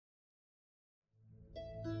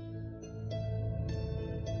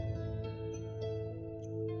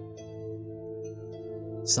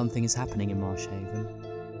Something is happening in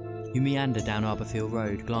Marshhaven. You meander down Arborfield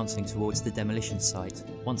Road, glancing towards the demolition site,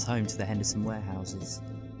 once home to the Henderson warehouses.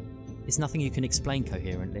 It's nothing you can explain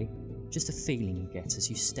coherently, just a feeling you get as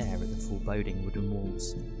you stare at the foreboding wooden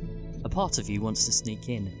walls. A part of you wants to sneak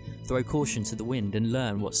in, throw caution to the wind and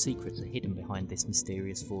learn what secrets are hidden behind this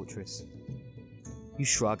mysterious fortress. You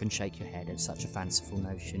shrug and shake your head at such a fanciful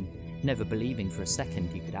notion, never believing for a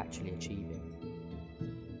second you could actually achieve it.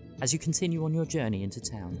 As you continue on your journey into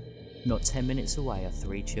town, not 10 minutes away are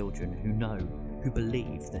 3 children who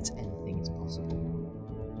believe that anything is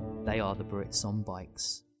possible. They are the Brits on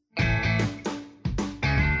Bikes.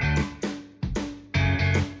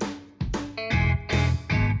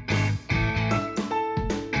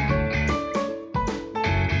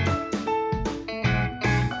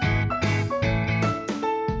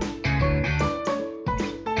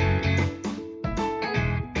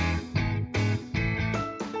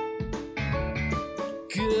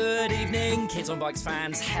 Kids on Bikes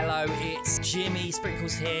fans, hello, it's Jimmy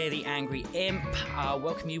Sprinkles here, the Angry Imp.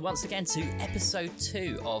 Welcome you once again to episode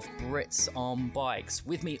 2 of Brits on Bikes.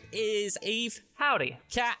 With me is Eve. Howdy.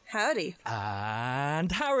 Kat. Howdy.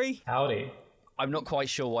 And Harry. Howdy. I'm not quite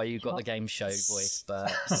sure why you got the game show voice,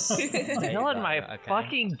 but... Still in my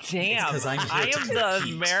fucking jam. I am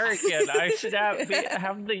the American. I should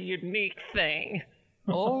have the unique thing.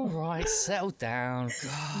 All right, settle down.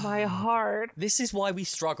 God. My heart. This is why we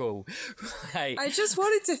struggle. Right. I just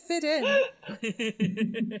wanted to fit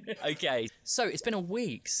in. Okay, so it's been a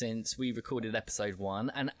week since we recorded episode 1,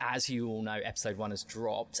 and as you all know, episode 1 has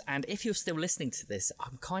dropped. And if you're still listening to this,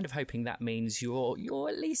 I'm kind of hoping that means you're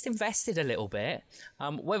at least invested a little bit.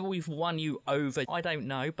 Whether we've won you over, I don't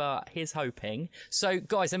know, but here's hoping. So,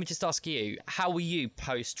 guys, let me just ask you, how were you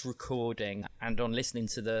post-recording and on listening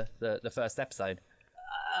to the first episode?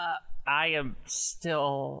 I am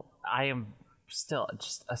still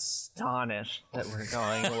just astonished that we're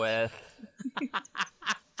going with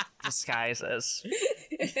disguises.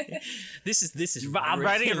 This is. I'm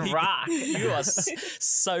ready to rock. You are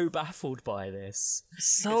so baffled by this.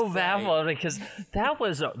 So baffled because that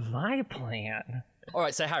was my plan. All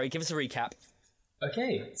right, so Harry, give us a recap.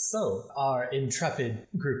 Okay, so our intrepid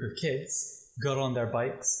group of kids got on their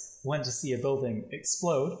bikes, went to see a building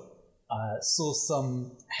explode. Saw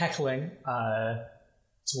some heckling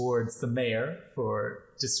towards the mayor for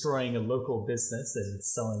destroying a local business and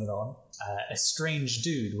selling it on. A strange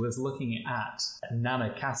dude was looking at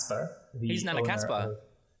Nana Casper. Who's Nana Casper?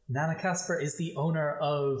 Nana Casper is the owner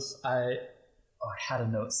of... I had a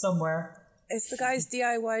note somewhere. It's the guy's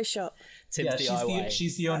DIY shop. Tim's DIY.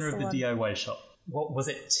 She's the owner of the DIY shop. What was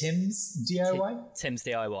it? Tim's DIY? Tim's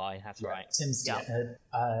DIY, that's right. Tim's DIY.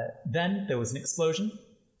 Then there was an explosion.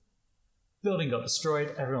 Building got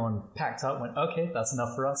destroyed, everyone packed up, went, okay, that's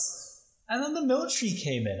enough for us. And then the military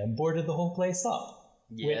came in and boarded the whole place up.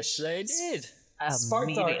 Yes, they did.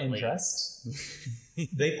 Sparked our interest.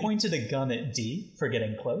 They pointed a gun at D for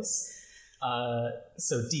getting close.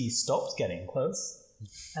 So D stopped getting close.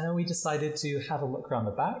 And then we decided to have a look around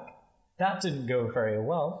the back. That didn't go very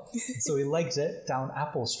well. So we legged it down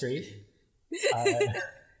Apple Street.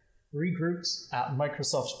 Regrouped at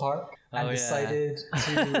Microsoft Park and decided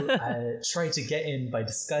to try to get in by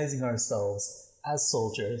disguising ourselves as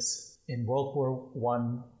soldiers in World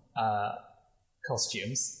War I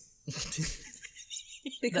costumes.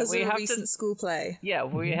 Because of a recent school play. Yeah,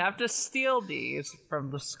 we have to steal these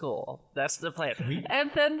from the school. That's the plan. And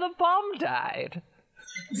then the bomb died.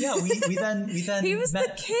 Yeah, we then he was the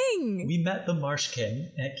king. We met the Marsh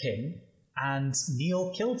King. And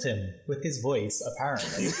Neil killed him with his voice,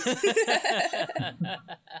 apparently.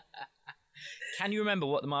 Can you remember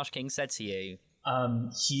what the Marsh King said to you?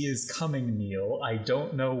 He is coming, Neil. I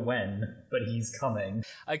don't know when, but he's coming.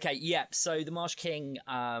 Okay, yep. So the Marsh King,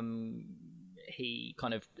 he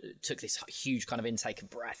kind of took this huge kind of intake of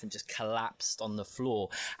breath and just collapsed on the floor.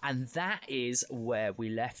 And that is where we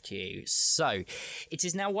left you. So it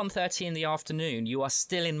is now 1:30 in the afternoon. You are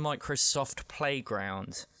still in Microsoft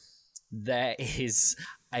Playground. There is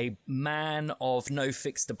a man of no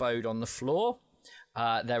fixed abode on the floor.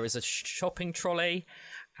 There is a shopping trolley.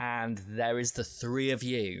 And there is the 3 of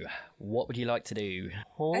you. What would you like to do?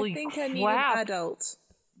 Holy I think crap. I need an adult.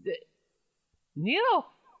 Neil,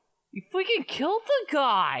 you freaking killed the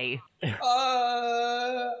guy.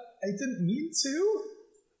 I didn't mean to.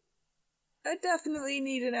 I definitely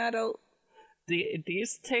need an adult.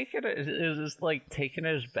 He's taking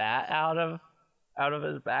his bat out of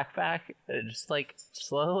his backpack and just like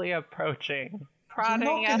slowly approaching, prodding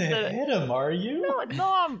You're not gonna hit him, are you?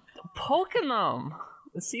 No, I'm poking him.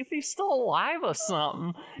 See if he's still alive or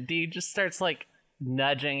something. D just starts like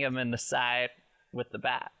nudging him in the side. with the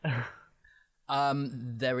bat.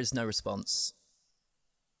 There is no response.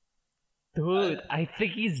 Dude, I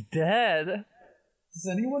think he's dead. Does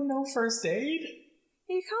anyone know first aid?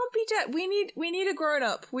 He can't be dead. We need a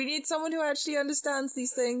grown-up. We need someone who actually understands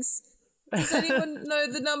these things. Does anyone know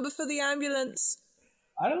the number for the ambulance?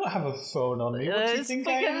 I don't have a phone on me. What do you think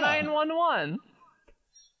I am? 911.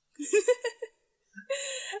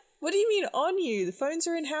 What do you mean on you? The phones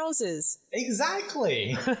are in houses.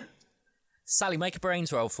 Exactly. Sally, make a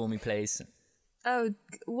brains roll for me, please. Oh,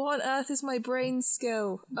 what on earth is my brain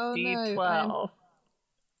skill? Oh D12. no.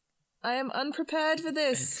 I am unprepared for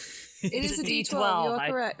this. It is a D12. You are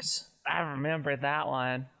correct. I remember that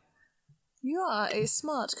one. You are a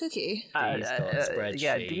smart cookie. D's got a spreadsheet.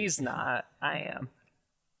 Yeah, D's not. I am.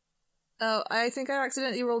 Oh, I think I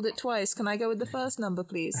accidentally rolled it twice. Can I go with the first number,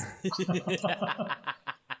 please?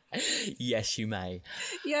 Yes, you may.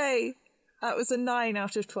 Yay. That was a 9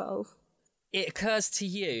 out of 12. It occurs to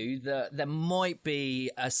you that there might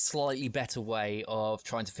be a slightly better way of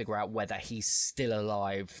trying to figure out whether he's still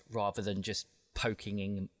alive rather than just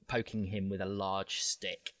poking him with a large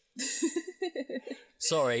stick.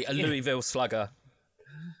 Sorry, a Louisville slugger.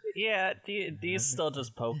 Yeah, D's still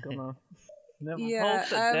just poking him. Never Yeah,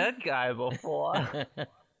 poked a dead guy before.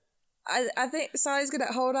 I think Sally's going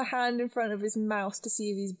to hold her hand in front of his mouth to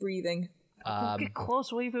see if he's breathing. Get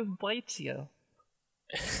close, what even bites you?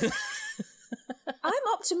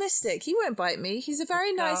 I'm optimistic. He won't bite me. He's a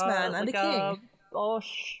very nice man and a king.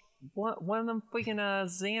 One of them freaking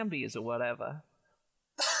zombies or whatever.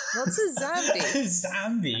 What's a zombie?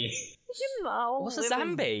 Zombie. You know, What's a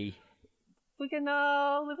zombie?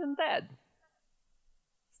 Freaking living dead.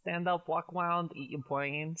 Stand up, walk around, eat your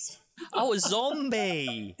brains. Oh, a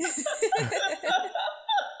zombie!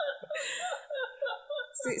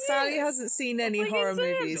 See, Sally hasn't seen any horror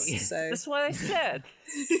movies, so... That's what I said.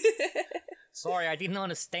 Sorry, I didn't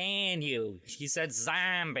understand you. She said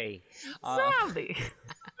zombie. Zombie.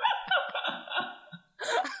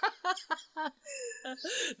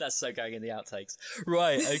 That's so going in the outtakes.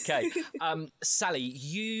 Right, okay. Sally,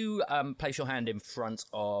 you place your hand in front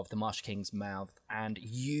of the Marsh King's mouth, and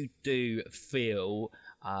you do feel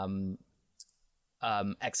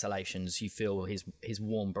exhalations. You feel his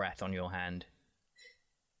warm breath on your hand.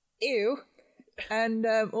 Ew. And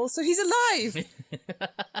also, he's alive!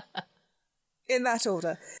 In that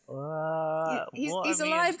order. He's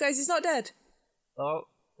alive, guys. He's not dead. Oh,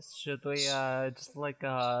 should we just like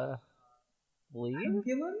leave?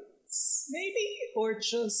 Ambulance, maybe? Or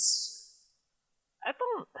just... I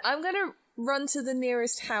don't... I'm gonna run to the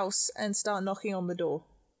nearest house and start knocking on the door.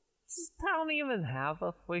 Does town even have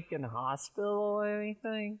a freaking hospital or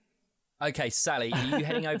anything? Okay, Sally, are you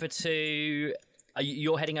heading over to...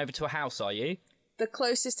 You're heading over to a house, are you? The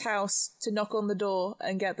closest house to knock on the door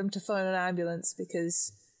and get them to phone an ambulance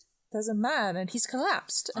because there's a man and he's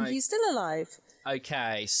collapsed and he's still alive.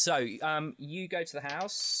 Okay, so you go to the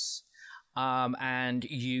house and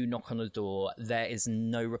you knock on the door. There is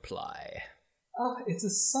no reply. Oh, it's a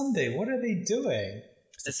Sunday. What are they doing?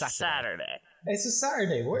 It's a Saturday. It's a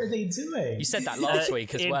Saturday. What are they doing? You said that last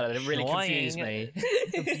week as well, and it really confused me.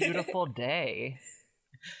 It's a beautiful day.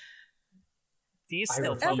 I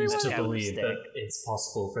refuse to believe that it's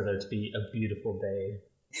possible for there to be a beautiful day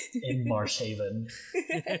in Marshhaven.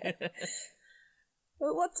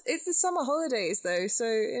 Well, it's the summer holidays, though, so,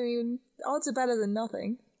 I mean, odds are better than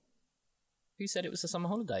nothing. Who said it was the summer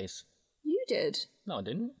holidays? You did. No, I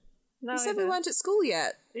didn't. You said we weren't at school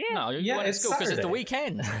yet. Yeah. No, you weren't at school because it's the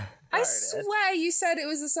weekend. I swear you said it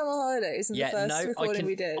was the summer holidays in the first recording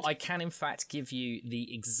we did. I can, in fact, give you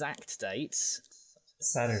the exact date.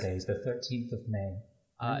 Saturday, the 13th of May,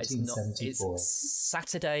 1974. It's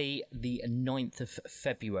Saturday, the 9th of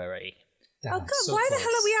February. Damn, oh, God, so why close. The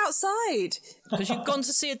hell are we outside? Because you've gone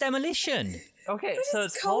to see a demolition. Okay, but so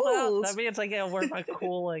it's cold out. That means I gotta wear my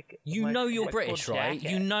cool, like... You know you're British, cool right?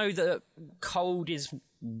 You know that cold is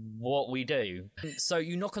what we do. So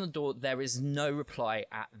you knock on the door. There is no reply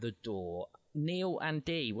at the door. Neil and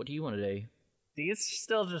Dee, what do you want to do? Dee's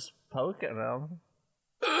still just poking them.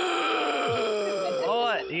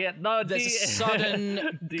 Yeah, no, there's a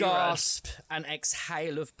sudden gasp and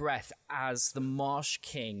exhale of breath as the Marsh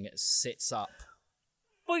King sits up.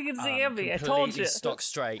 Fucking zombie, I told you. Stock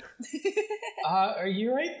straight. Are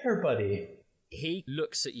you right there, buddy? He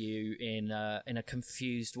looks at you in a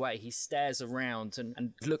confused way. He stares around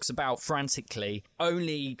and looks about frantically,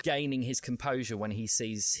 only gaining his composure when he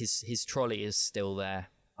sees his trolley is still there.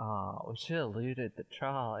 Oh, we should have looted the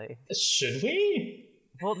trolley. Should we?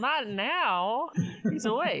 Well, not now. He's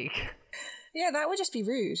awake. Yeah, that would just be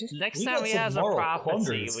rude. Next time he has a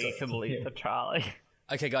prophecy, we can leave the trolley.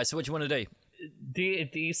 Okay, guys, so what do you want to do?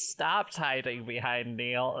 Dee stops hiding behind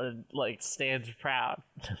Neil and like stands proud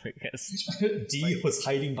because Dee was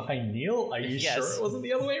hiding behind Neil? Are you Yes. sure it wasn't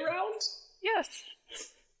the other way around? yes.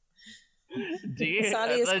 Dee,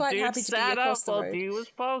 Sally is the quite dude happy to be sat across up the while road. Dee was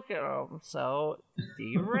poking him, so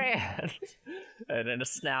Dee ran, and then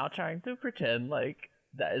is now trying to pretend like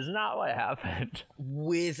that is not what happened.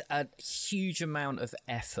 With a huge amount of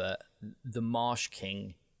effort, the Marsh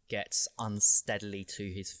King gets unsteadily to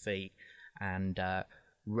his feet and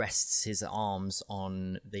rests his arms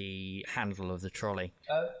on the handle of the trolley.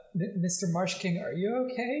 Mr. Marsh King, are you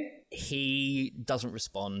okay? He doesn't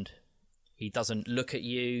respond. He doesn't look at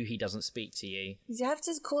you. He doesn't speak to you. You have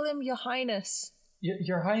to call him Your Highness.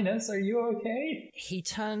 Your Highness, are you okay? He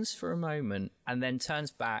turns for a moment and then turns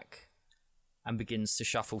back and begins to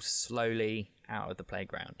shuffle slowly out of the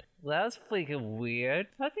playground. That's freaking weird.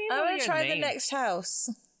 How do you know I'm gonna your try the name? next house.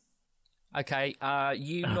 Okay,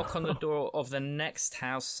 you knock on the door of the next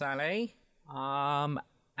house, Sally.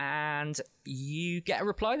 And you get a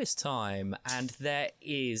reply this time, and there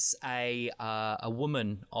is a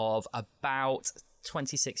woman of about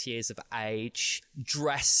 26 years of age,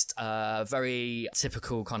 dressed very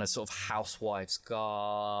typical kind of sort of housewives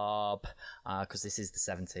garb, because this is the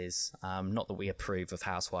 70s. Not that we approve of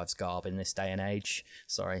housewives garb in this day and age.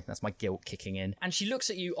 Sorry, that's my guilt kicking in. And she looks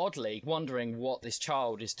at you oddly, wondering what this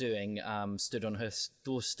child is doing, stood on her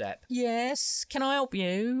doorstep. Yes, can I help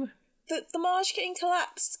you? The Marsh King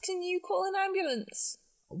collapsed. Can you call an ambulance?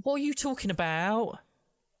 What are you talking about?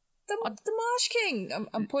 The Marsh King.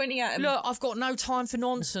 I'm pointing at him. Look, I've got no time for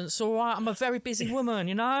nonsense, all right? I'm a very busy woman,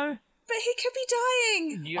 you know? But he could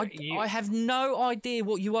be dying. I have no idea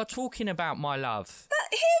what you are talking about, my love. That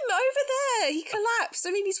him over there. He collapsed.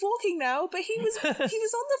 I mean, he's walking now, but he was on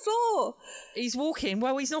the floor. He's walking.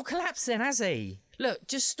 Well, he's not collapsing, has he? Look,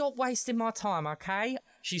 just stop wasting my time, okay?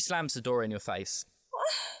 She slams the door in your face.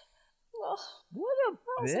 Well, What a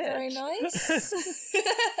that wasn't very nice.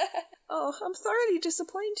 Oh, I'm thoroughly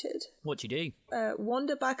disappointed. What do you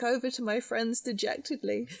Wander back over to my friends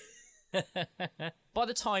dejectedly. do? By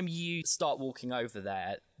the time you start walking over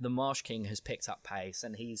there, the Marsh King has picked up pace,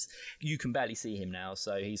 and you can barely see him now,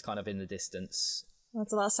 so he's kind of in the distance.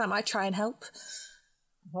 That's the last time I try and help.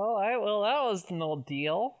 All right, well, that was no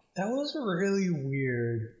deal. That was really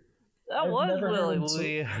weird. That I've was never heard really him talk-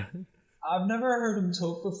 weird. I've never heard him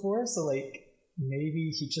talk before, so like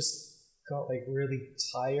maybe he just got like really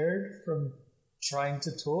tired from trying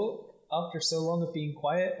to talk after so long of being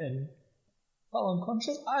quiet and fell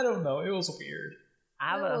unconscious. I don't know. It was weird.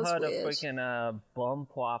 I That haven't was heard weird. a freaking bum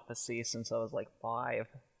prophecy since I was like 5.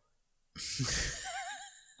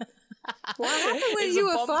 What happened when It's you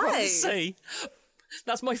a were bomb 5? prophecy.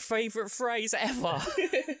 That's my favourite phrase ever.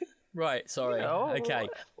 Right, sorry. No, Okay.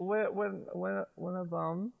 When a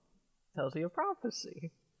bum tells you a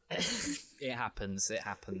prophecy. It happens. I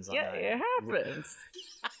Yeah, know. it happens.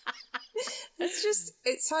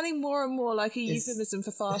 It's sounding more and more like a euphemism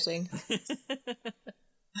for farting.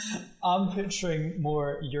 I'm picturing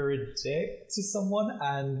more you're a dick to someone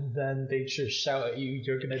and then they just shout at you,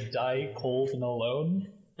 you're gonna die cold and alone.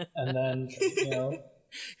 And then,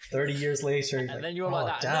 30 years later, And then you're like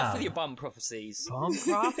that. Damn. Enough with your bum prophecies. Bum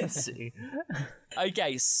prophecy.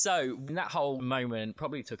 Okay, so that whole moment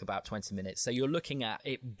probably took about 20 minutes. So you're looking at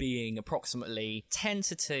it being approximately 10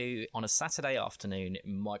 to 2 on a Saturday afternoon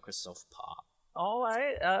in Microsoft Park. All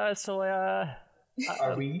right.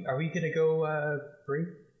 Are we gonna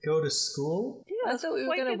go to school? I thought we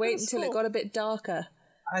were going to wait until it got a bit darker.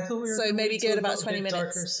 I thought we were So gonna maybe wait give till it about got a 20 bit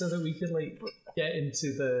minutes. darker so that we could get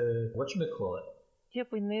into the whatchamacallit. Yeah,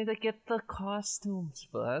 we need to get the costumes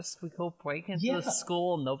first. We go break into Yeah. the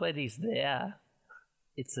school. Nobody's there.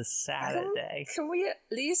 It's a Saturday. Can we at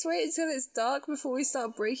least wait until it's dark before we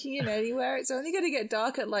start breaking in anywhere? It's only going to get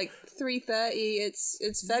dark at like 3:30.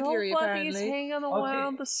 It's February Nobody's apparently. hanging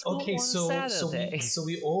around the school Okay, on Saturday. so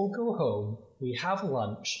we all go home, we have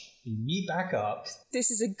lunch, we meet back up.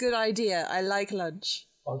 This is a good idea. I like lunch.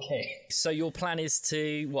 Okay. So your plan is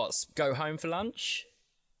to, go home for lunch?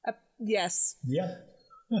 Yes. Yeah.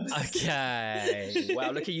 Okay.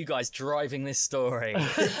 Wow, look at you guys driving this story. Well,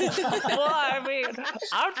 I mean,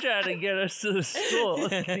 I'm trying to get us to the school.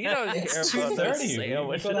 You don't It's care about us 2:30. We gotta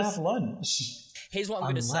have sandwiches. lunch. Here's what I'm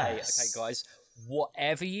going to say. Unless- Okay, guys.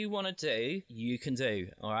 Whatever you want to do, you can do.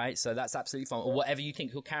 All right. So that's absolutely fine. Or whatever you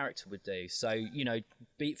think your character would do. So,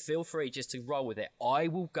 feel free just to roll with it. I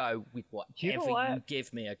will go with whatever You know what? you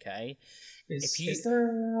give me. Okay. Is If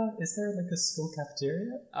there like a school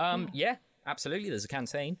cafeteria? Yeah, absolutely. There's a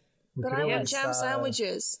canteen. We But could I want always, jam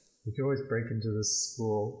sandwiches. We could always break into the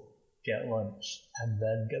school, get lunch, and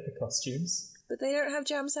then get the costumes. But they don't have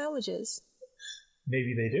jam sandwiches.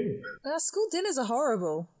 Maybe they do. School dinners are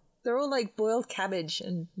horrible. They're all like boiled cabbage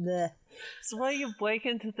and bleh. That's why you break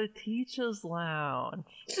into the teacher's lounge.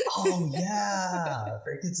 Oh, yeah.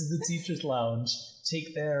 Break into the teacher's lounge.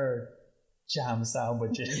 Take their jam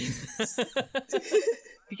sandwiches.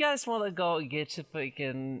 If you guys want to go get your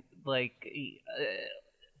freaking, like,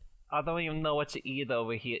 I don't even know what to eat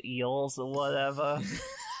over here, eels or whatever.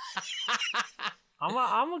 I'm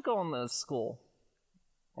gonna go into school.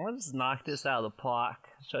 I'm gonna just knock this out of the park.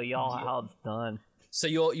 Show y'all how it's done. So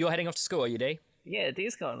you're heading off to school, are you, D? Yeah,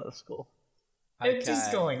 D's going to school. It's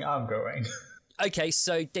just going, I'm going. Okay,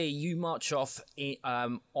 so D, you march off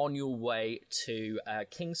on your way to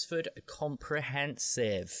Kingsford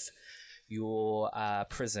Comprehensive, your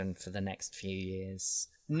prison for the next few years.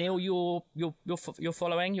 Neil, you're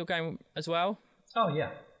following. You're going as well. Oh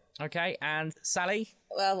yeah. Okay, and Sally.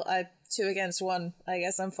 Well, I'm 2 against 1. I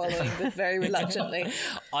guess I'm following, but very reluctantly.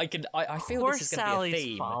 I feel this is going to be a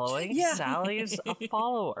theme. Following. Yeah. Sally's a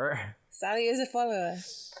follower. Sally is a follower.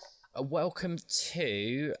 Welcome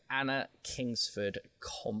to Anna Kingsford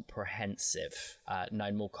Comprehensive,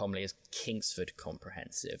 known more commonly as Kingsford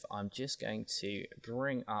Comprehensive. I'm just going to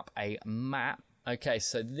bring up a map. Okay,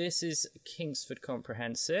 so this is Kingsford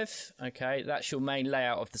Comprehensive. Okay, that's your main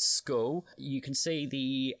layout of the school. You can see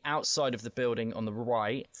the outside of the building on the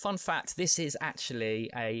right. Fun fact, this is actually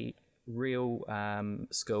a real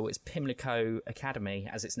school. It's Pimlico Academy,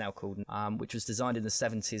 as it's now called, which was designed in the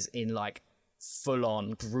 70s in like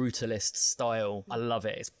full-on brutalist style. I love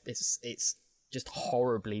it. It's just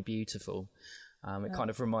horribly beautiful. It kind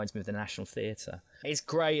of reminds me of the National Theatre. It's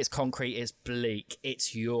grey, it's concrete, it's bleak.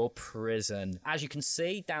 It's your prison. As you can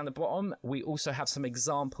see down the bottom, we also have some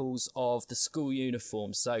examples of the school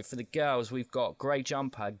uniform. So for the girls, we've got grey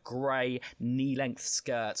jumper, grey knee-length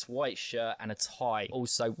skirts, white shirt and a tie.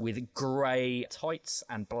 Also with grey tights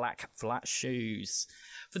and black flat shoes.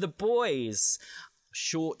 For the boys,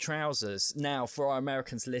 short trousers. Now, for our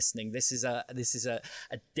Americans listening, this is a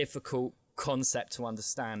difficult concept to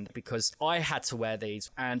understand because I had to wear these,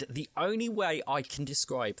 and the only way I can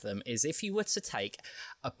describe them is if you were to take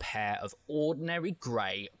a pair of ordinary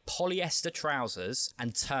grey polyester trousers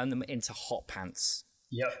and turn them into hot pants.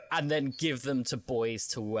 Yep. And then give them to boys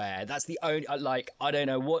to wear. That's the only, I don't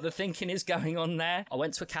know what the thinking is going on there. I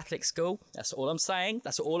went to a Catholic school. That's all I'm saying.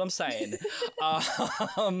 I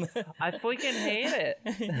freaking hate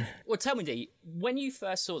it. Well, tell me, D, when you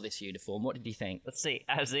first saw this uniform, what did you think? Let's see.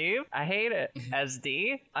 As Eve, I hate it. As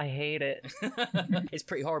D, I hate it. It's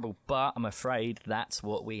pretty horrible, but I'm afraid that's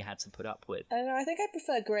what we had to put up with. I don't know, I think I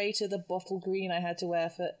prefer grey to the bottle green I had to wear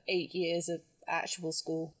for 8 years at actual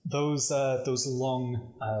school. Those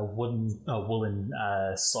long woolen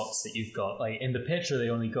socks that you've got, like in the picture they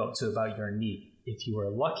only got to about your knee. If you were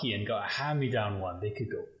lucky and got a hand-me-down one, they could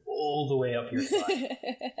go all the way up your thigh.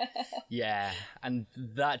 Yeah, and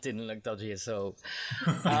that didn't look dodgy at all.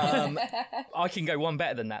 I can go one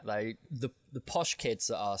better than that though. The posh kids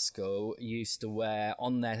at our school used to wear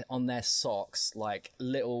on their socks like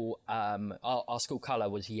little. Our school colour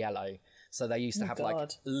was yellow. So they used to have like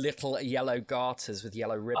little yellow garters with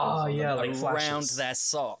yellow ribbons on them like around flashes. their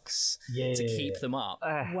socks to keep them up.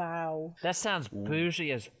 Wow. That sounds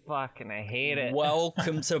bougie as fuck, and I hate it.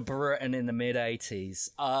 Welcome to Britain in the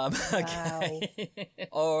mid-80s. Okay.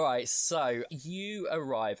 All right, so you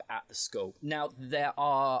arrive at the school. Now, there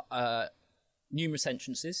are numerous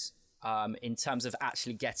entrances. In terms of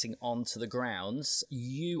actually getting onto the grounds,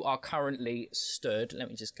 you are currently stood. Let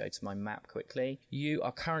me just go to my map quickly. You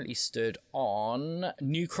are currently stood on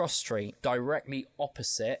New Cross Street, directly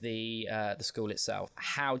opposite the school itself.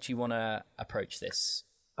 How do you want to approach this?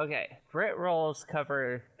 Okay, Brit rolls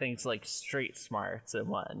cover things like street smarts and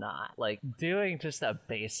whatnot. Like doing just a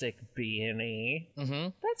basic B&E. Mm-hmm.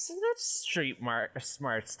 That's street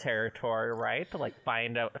smarts territory, right? To like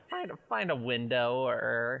find a window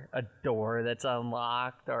or a door that's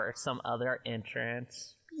unlocked or some other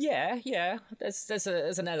entrance. Yeah.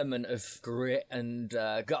 There's an element of grit and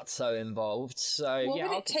gutso involved. So What yeah,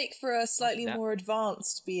 would it take for a slightly more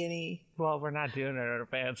advanced B&E? Well, we're not doing an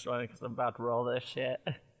advanced one because I'm about to roll this shit.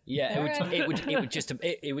 Yeah,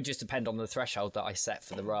 it would just depend on the threshold that I set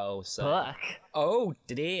for the roll. So. Fuck. Oh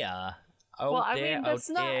dear. Oh well, dear. I mean, that's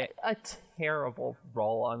not dear. a terrible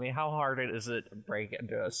roll. I mean, how hard is it to break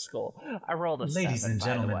into a school? I rolled a Ladies 7, and by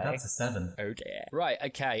the gentlemen, way. that's a 7. Oh dear. Right.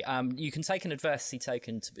 Okay. You can take an adversity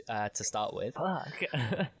token to start with. Fuck.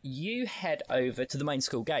 You head over to the main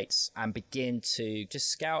school gates and begin to just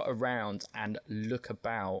scout around and look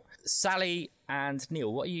about. Sally and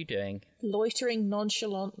Neil, what are you doing? Loitering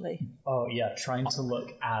nonchalantly. Oh yeah, trying to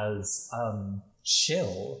look as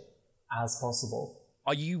chill as possible.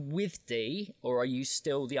 Are you with D, or are you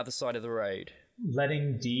still the other side of the road?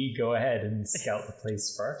 Letting D go ahead and scout the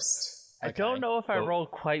place first. I don't know if I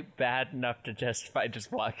rolled quite bad enough to justify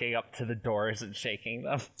just walking up to the doors and shaking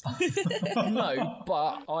them. No,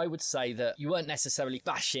 but I would say that you weren't necessarily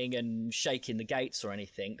bashing and shaking the gates or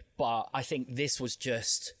anything, but I think this was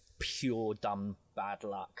just pure dumb bad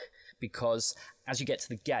luck. Because as you get to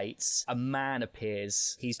the gates, a man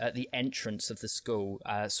appears. He's at the entrance of the school,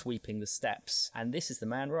 sweeping the steps. And this is the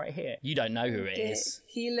man right here. You don't know who it is.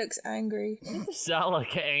 He looks angry. He does not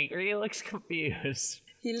look angry. He looks confused.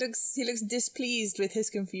 He looks displeased with his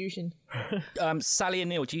confusion. Sally and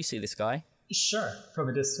Neil, do you see this guy? Sure, from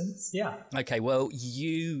a distance, yeah. Okay, well,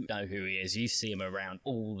 you know who he is. You see him around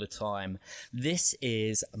all the time. This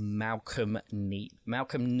is Malcolm Neep.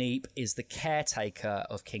 Malcolm Neep is the caretaker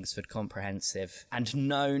of Kingsford Comprehensive and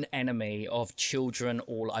known enemy of children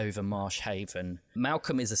all over Marsh Haven.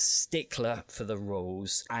 Malcolm is a stickler for the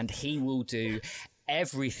rules, and he will do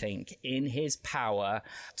everything in his power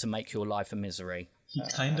to make your life a misery. He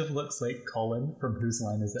kind of looks like Colin from Whose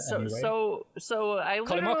Line Is It Anyway? So I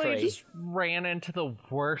Colin literally Mockery. just ran into the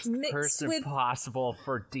worst Mixed person with- possible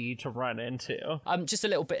for D to run into. Just a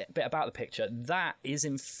little bit about the picture. That is,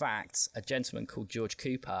 in fact, a gentleman called George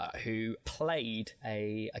Cooper who played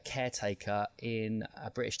a caretaker in a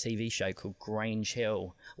British TV show called Grange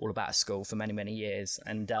Hill, all about a school for many, many years.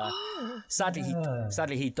 And sadly,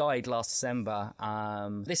 he died last December.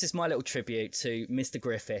 This is my little tribute to Mr.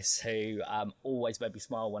 Griffiths, who always made me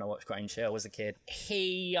smile when I watched Grange Hill as a kid.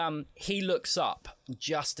 He looks up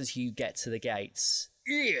just as you get to the gates.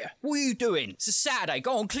 Yeah, what are you doing? It's a Saturday.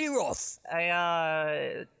 Go on, clear off.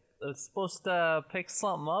 I was supposed to pick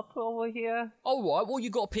something up over here. All right, what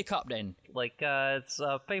you got to pick up then? Like, it's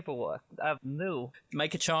paperwork. I'm new.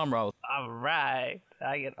 Make a charm roll. All right.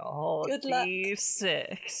 I get a whole Good luck.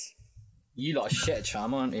 D6. You lot are shit at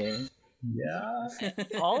charm, aren't you? Yeah.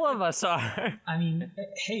 All of us are. I mean,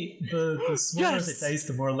 hey, the smaller Yes! the dice,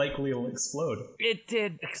 the more likely it'll explode. It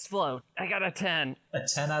did explode. I got a 10. A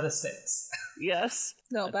 10 out of 6. Yes.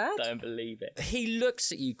 Not bad. Don't believe it. He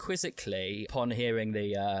looks at you quizzically upon hearing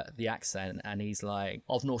the accent, and he's like,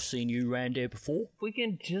 "I've not seen you around here before." We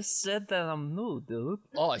can just said that I'm new, dude.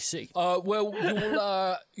 Oh, I see. Well,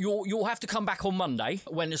 you'll have to come back on Monday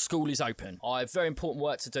when the school is open. I have very important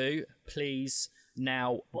work to do. Please.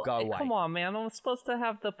 Now go away. Come on, man. I'm supposed to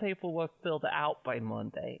have the paperwork filled out by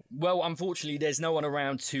Monday. Well, unfortunately, there's no one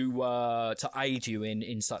around to aid you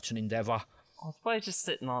in such an endeavour. I was probably just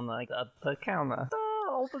sitting on the counter.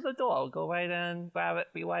 Open the door. Go right in, grab it,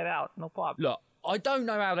 be right out. No problem. Look, I don't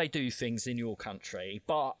know how they do things in your country,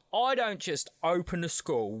 but I don't just open the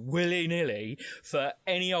school willy-nilly for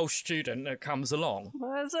any old student that comes along.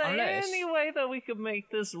 Is there Unless- any way that we could make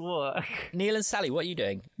this work? Neil and Sally, what are you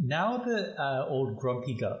doing? Now that old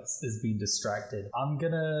Grumpy Guts is being distracted, I'm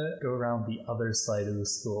gonna go around the other side of the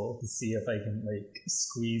school to see if I can,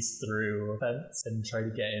 squeeze through a fence and try to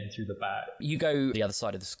get in through the back. You go the other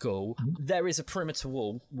side of the school. There is a perimeter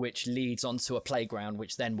wall which leads onto a playground,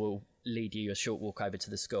 which then will lead you a short walk over to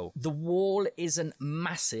the school. The wall isn't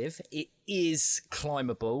massive. It is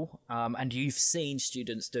climbable, and you've seen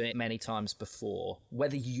students do it many times before.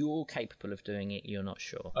 Whether you're capable of doing it, you're not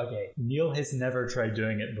sure. Okay, Neil has never tried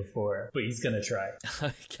doing it before, but he's gonna try.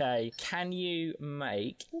 Okay, can you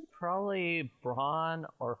make... Probably brawn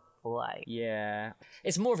or flight. Yeah,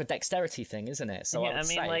 it's more of a dexterity thing, isn't it? So Yeah, I would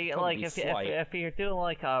say like probably if you're doing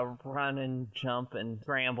like a run and jump and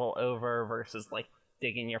scramble over versus like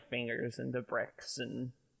digging your fingers into bricks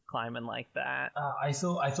and climbing like that. I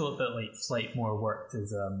thought that flight more worked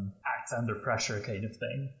as act under pressure kind of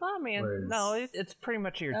thing. Oh man, Whereas- no, it's pretty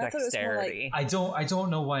much your I thought it was more like- dexterity. I don't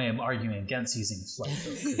know why I'm arguing against using flight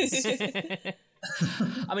though.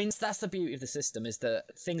 'Cause I mean, that's the beauty of the system, is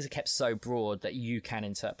that things are kept so broad that you can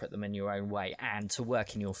interpret them in your own way and to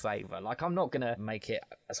work in your favour. Like, I'm not going to make it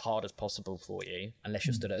as hard as possible for you, unless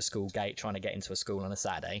you're stood at a school gate trying to get into a school on a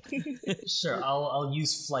Saturday. Sure, I'll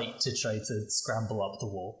use flight to try to scramble up the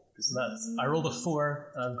wall. So I rolled a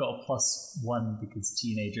 4, and I've got a +1 because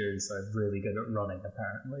teenagers are really good at running,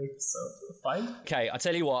 apparently. So 5. Okay, I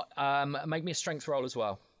tell you what, make me a strength roll as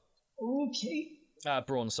well. Okay,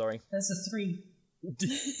 Brawn, sorry. that's a 3.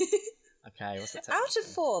 Okay, what's that? Out of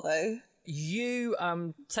 4, though. You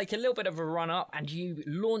take a little bit of a run up and you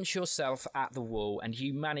launch yourself at the wall, and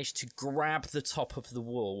you manage to grab the top of the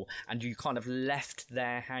wall, and you kind of left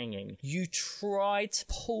there hanging. You try to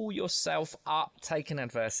pull yourself up, take an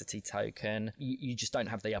adversity token. You just don't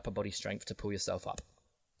have the upper body strength to pull yourself up.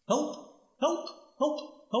 Help! Help!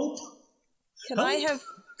 Help! Help! Can I have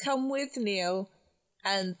come with Neil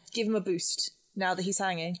and give him a boost? now that he's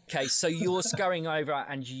hanging. Okay, so you're scurrying over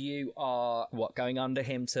and you are, going under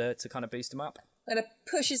him to kind of boost him up? I'm going to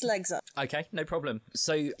push his legs up. Okay, no problem.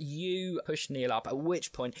 So you push Neil up, at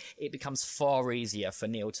which point it becomes far easier for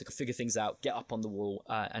Neil to figure things out, get up on the wall,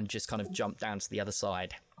 and just kind of jump down to the other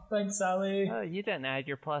side. Thanks, Sally. Oh, you didn't add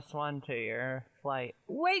your +1 to your flight.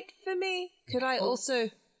 Wait for me. Could I also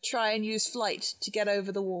try and use flight to get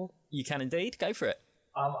over the wall? You can indeed, go for it.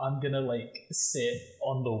 I'm gonna sit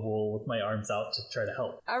on the wall with my arms out to try to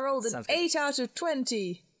help. I rolled an Sounds good. 8 out of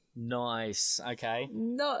 20. Nice, okay.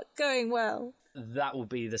 Not going well. That will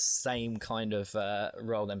be the same kind of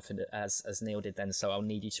roll then as Neil did then, so I'll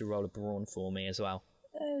need you to roll a brawn for me as well.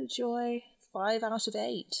 Oh, joy. 5 out of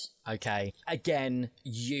 8. Okay. Again,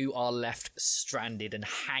 you are left stranded and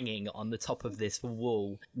hanging on the top of this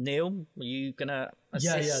wall. Neil, are you gonna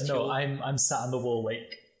assist? I'm sat on the wall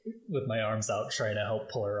with my arms out trying to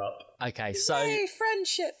help pull her up. Okay, so Hey,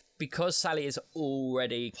 friendship. because Sally is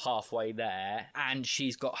already halfway there and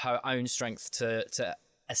she's got her own strength to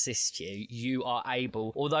assist you, you are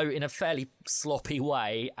able, although in a fairly sloppy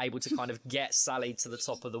way, able to kind of get Sally to the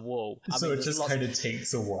top of the wall. So it just kind of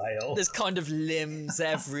takes a while. There's kind of limbs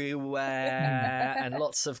everywhere and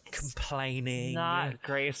lots of complaining. Not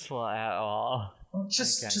graceful at all.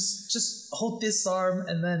 Just hold this arm,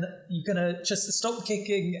 and then you're gonna just stop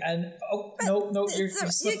kicking. And no, you're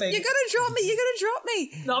slipping. You're gonna drop me. You're gonna drop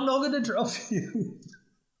me. No, I'm not gonna drop you.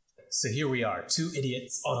 So here we are, two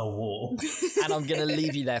idiots on a wall. And I'm going to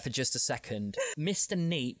leave you there for just a second. Mr.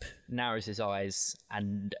 Neep narrows his eyes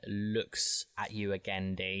and looks at you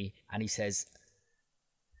again, Dee, and he says,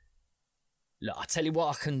 look, I'll tell you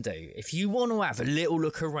what I can do. If you want to have a little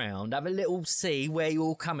look around, have a little see where you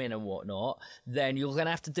all come in and whatnot, then you're going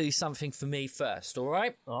to have to do something for me first, all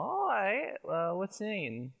right? All right. Well, what's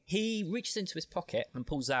in? He reaches into his pocket and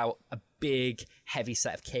pulls out a big, heavy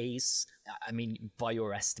set of keys. I mean, by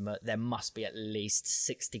your estimate, there must be at least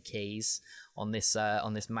 60 keys on this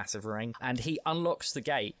massive ring. And he unlocks the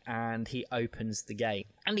gate and he opens the gate.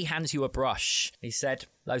 And he hands you a brush. He said,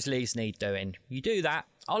 those leaves need doing. You do that,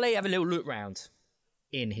 I'll let you have a little look round.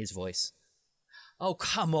 In his voice. Oh,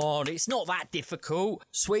 come on, it's not that difficult.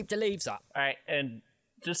 Sweep the leaves up. All right, and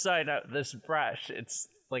just so I know, this brush, it's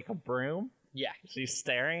like a broom? Yeah. She's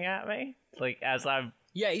staring at me? Like, as I'm...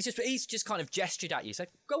 Yeah, he's just kind of gestured at you. So,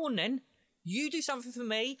 go on then. You do something for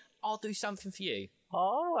me, I'll do something for you.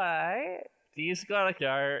 All right. He's gonna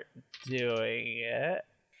start doing it.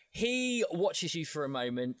 He watches you for a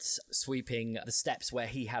moment, sweeping the steps where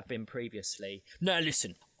he had been previously. Now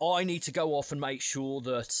listen, I need to go off and make sure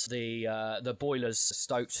that the boiler's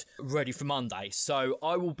stoked, ready for Monday. So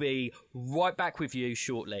I will be right back with you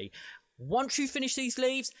shortly. Once you finish these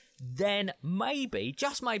leaves, then maybe,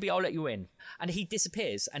 just maybe, I'll let you in. And he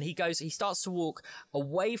disappears, and he starts to walk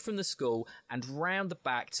away from the school and round the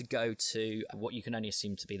back to go to what you can only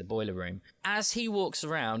assume to be the boiler room. As he walks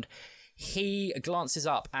around, he glances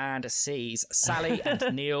up and sees Sally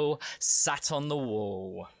and Neil sat on the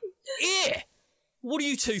wall. Yeah! What do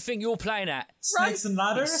you two think you're playing at? Snakes and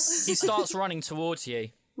ladders? He starts running towards you.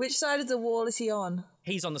 Which side of the wall is he on?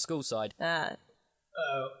 He's on the school side.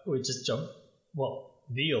 We just jump. Well,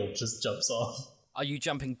 Neil just jumps off. Are you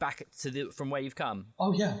jumping back from where you've come?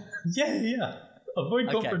 Oh, yeah. Yeah. Avoid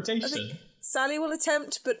confrontation. Sally will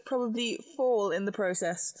attempt, but probably fall in the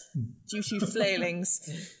process due to flailings.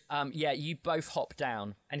 Yeah, you both hop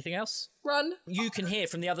down. Anything else? Run. You can hear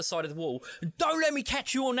from the other side of the wall, don't let me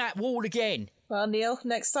catch you on that wall again. Well, Neil,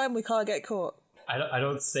 next time we can't get caught. I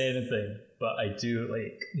don't say anything, but I do,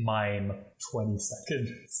 mime 20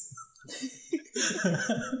 seconds.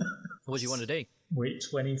 What do you want to do? Wait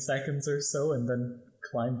 20 seconds or so and then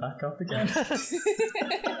climb back up again.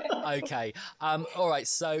 Okay. All right.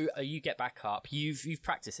 So you get back up. You've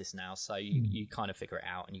practiced this now, so you kind of figure it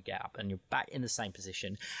out, and you get up, and you're back in the same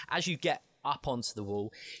position. As you get up onto the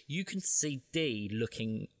wall, you can see Dee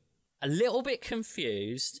looking a little bit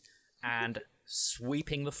confused and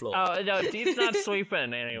sweeping the floor. Oh, no, Dee's not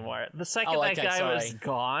sweeping anymore. The second that guy was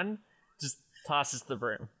gone, just tosses the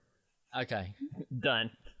broom. Okay.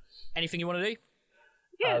 Done. Anything you want to do?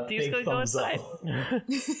 Yeah, Dee's gonna go inside.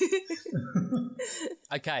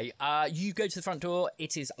 Okay, you go to the front door.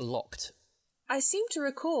 It is locked. I seem to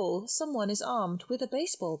recall someone is armed with a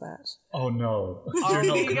baseball bat. Oh no. Are You're we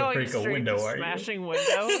not going to going break a straight window, to are you? smashing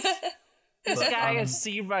windows? This guy has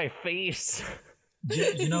seen my face.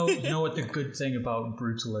 You know what the good thing about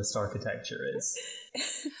brutalist architecture is?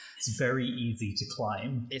 It's very easy to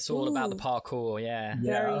climb. It's all about the parkour, yeah.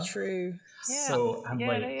 Very true. Yeah. So I'm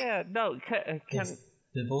No,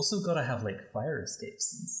 they've also got to have fire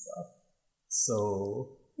escapes and stuff. So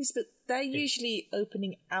Yes, but they're usually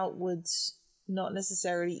opening outwards not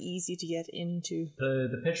necessarily easy to get into.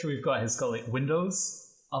 The picture we've got has got like windows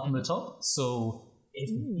up on the top, so if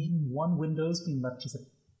even one window's been left just a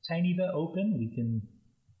tiny bit open, we can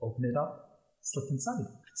open it up, slip inside.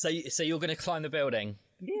 So you're going to climb the building?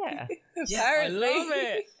 Yeah. I love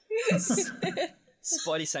it.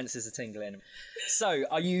 Spidey senses are tingling. So,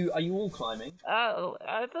 are you all climbing?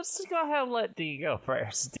 Let's go ahead and let D go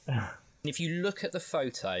first. If you look at the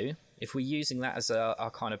photo, if we're using that as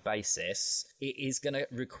our kind of basis, it is going to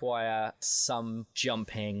require some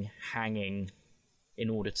jumping, hanging, in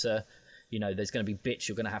order to, there's going to be bits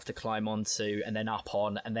you're going to have to climb onto, and then up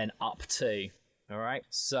on, and then up to. All right.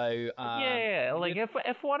 So yeah. Like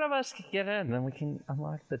if one of us can get in, then we can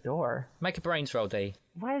unlock the door. Make a brains roll, D.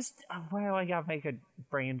 Why do I gotta make a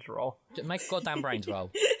brains roll? Make a goddamn brains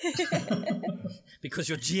roll. Because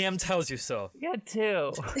your GM tells you so. Yeah,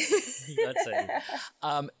 two. You got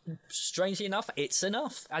to. Strangely enough, it's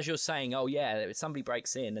enough. As you're saying, oh yeah, if somebody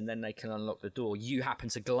breaks in and then they can unlock the door, you happen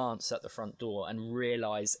to glance at the front door and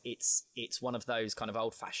realise it's one of those kind of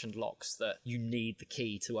old-fashioned locks that you need the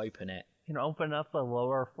key to open it. You can open up a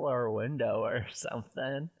lower floor window or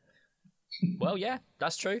something. Well, yeah,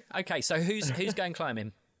 that's true. Okay, so who's going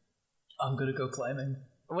climbing? I'm gonna go climbing.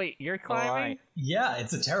 Wait, you're climbing? All right. Yeah,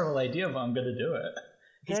 it's a terrible idea, but I'm gonna do it.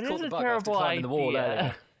 He's That caught is the a bug after terrible climbing the wall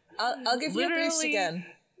idea. earlier. I'll give you a boost Literally- again.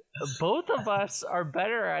 Both of us are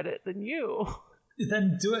better at it than you.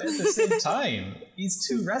 Then do it at the same time. He's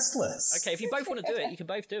too restless. Okay, if you both want to do it, you can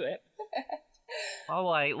both do it. All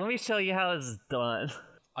right, let me show you how this is done.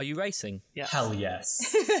 Are you racing? Yeah. Hell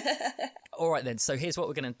yes. All right, then. So here's what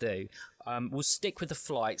we're going to do. We'll stick with the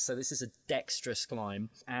flight. So this is a dexterous climb.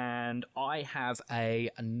 And I have a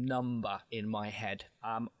number in my head.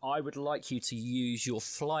 I would like you to use your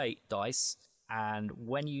flight dice. And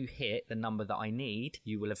when you hit the number that I need,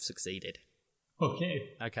 you will have succeeded.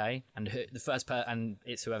 Okay. Okay? And and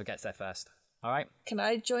it's whoever gets there first. All right? Can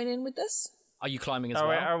I join in with this? Are you climbing as Are,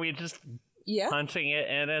 well? are we just Yeah. punching it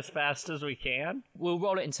in as fast as we can? We'll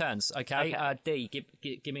roll it in turns, okay? Okay.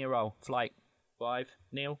 D, give me a roll. Flight. 5.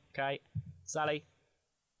 Neil. Kate. Sally.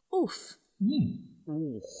 Oof.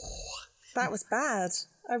 Ooh. That was bad.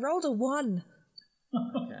 I rolled a 1.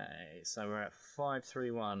 Okay, so we're at 5,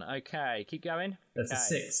 3, 1. Okay, keep going. That's a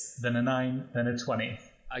Okay. 6, then a 9, then a 20.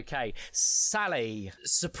 Okay, Sally,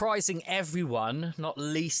 surprising everyone, not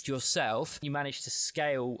least yourself, you managed to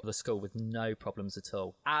scale the school with no problems at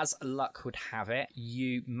all. As luck would have it,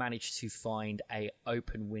 you managed to find a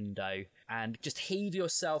open window and just heave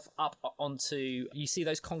yourself up onto, you see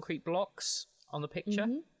those concrete blocks on the picture?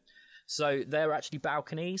 Mm-hmm. So they're actually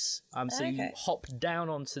balconies. So you Okay. hop down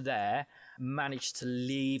onto there, managed to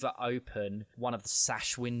leave it open, one of the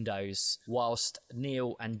sash windows, whilst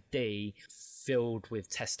Neil and Dee, filled with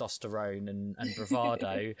testosterone and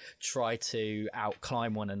bravado, try to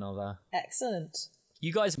outclimb one another. Excellent.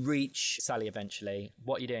 You guys reach Sally eventually.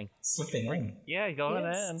 What are you doing? Slipping in. Yeah, going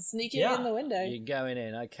in. Sneaking Yeah. in the window. You're going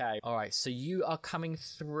in, okay. All right, so you are coming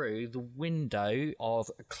through the window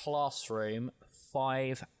of classroom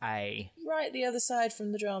 5A. Right the other side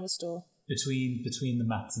from the drama store. Between the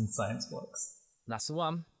maths and science blocks. That's the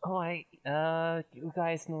one. Oh, you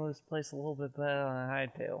guys know this place a little bit better than I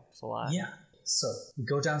do. It's a lot. Yeah. So we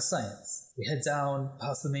go down science. We head down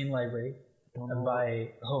past the main library and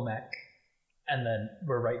by home ec, and then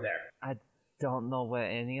we're right there. I don't know what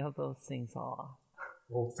any of those things are.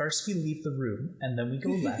 Well, first we leave the room, and then we go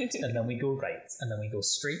left, and then we go right, and then we go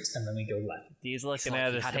straight, and then we go left. He's It's looking like at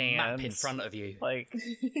you his had hands. a map in front of you. Like,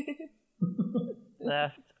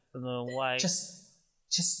 left and then right. Just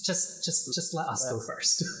let us go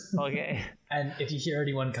first. Okay. And if you hear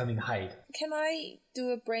anyone coming, hide. Can I do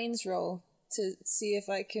a brains roll to see if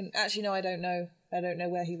I can... Actually, no, I don't know. I don't know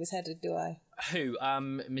where he was headed, do I? Who?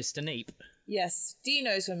 Mr. Neep. Yes. Dee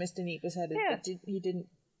knows where Mr. Neep was headed, Yeah. but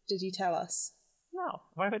did he tell us? No.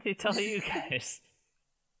 Why would he tell you guys?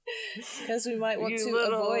 Because we might want You to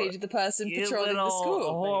little- avoid the person You patrolling the little school,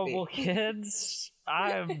 horrible maybe. kids.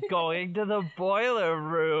 I'm going to the boiler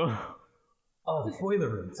room. Oh, the boiler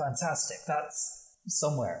room. Fantastic. That's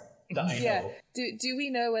somewhere that I Yeah. know. Do we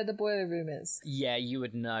know where the boiler room is? Yeah, you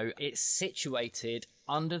would know. It's situated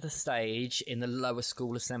under the stage in the lower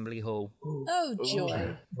school assembly hall. Oh,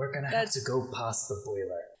 joy. We're gonna have That's- to go past the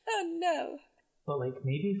boiler. Oh, no. But, like,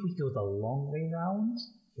 maybe if we go the long way round,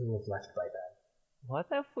 he'll have left by then. What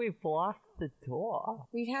if we block the door?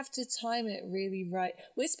 We'd have to time it really right.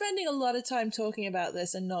 We're spending a lot of time talking about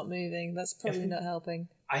this and not moving. That's probably not helping.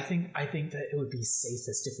 I think that it would be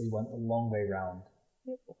safest if we went the long way round.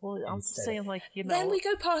 Well, I'm Instead. saying, like, you know... Then we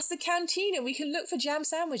go past the canteen and we can look for jam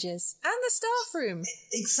sandwiches. And the staff room.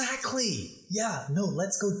 Exactly! Yeah, no,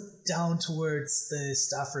 let's go down towards the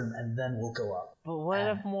staff room and then we'll go up. But what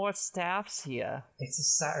if more staff's here? It's a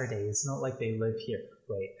Saturday, it's not like they live here.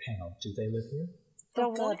 Wait, hang on, do they live here? The Oh,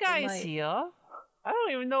 one God, they guy's might. here. I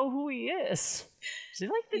don't even know who he is. Is he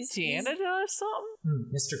like the He's- janitor or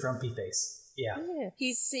something? Mr. Grumpy Face. Yeah. Yeah.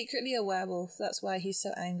 He's secretly a werewolf. That's why he's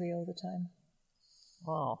so angry all the time.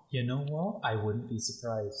 Wow. You know what? I wouldn't be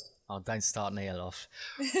surprised. Oh, don't start Neil off.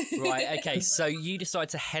 Right, okay, so you decide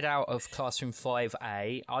to head out of classroom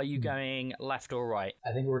 5A. Are you going left or right?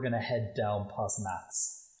 I think we're gonna head down past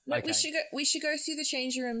maths. No, Okay. we should go through the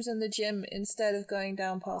changing rooms and the gym instead of going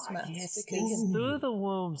down past maths. Yes, because sneaking through the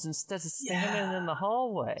rooms instead of standing in the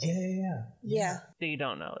hallway. yeah. You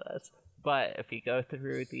don't know this. But if you go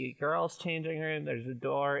through the girls' changing room, there's a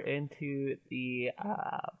door into the...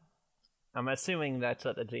 I'm assuming that's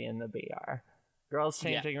what the G and the B are. Girls'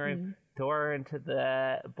 changing room, door into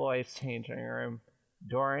the boys' changing room,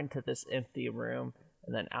 door into this empty room,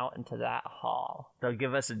 and then out into that hall. They'll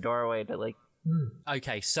give us a doorway to, like...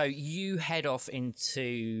 Okay, so you head off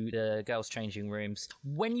into the girls' changing rooms.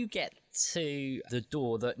 When you get to the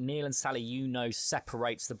door that Neil and Sally, you know,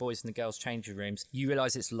 separates the boys and the girls' changing rooms, you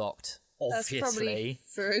realise it's locked. That's Obviously. probably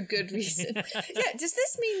for a good reason. Yeah, does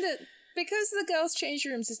this mean that because the girls'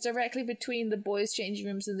 changing rooms is directly between the boys' changing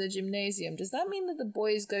rooms and the gymnasium, does that mean that the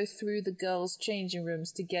boys go through the girls' changing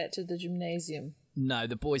rooms to get to the gymnasium? No,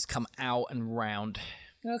 the boys come out and round.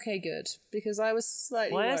 Okay, good. Because I was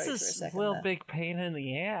slightly Why worried is for a this second real there. big pain in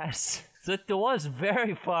the ass? The door's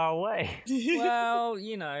very far away. Well,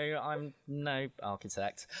 you know, I'm no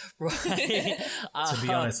architect. Right. To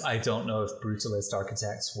be honest, I don't know if brutalist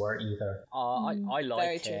architects were either. I very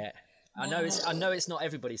like true. it. I know it's not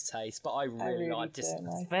everybody's taste, but I really like this. don't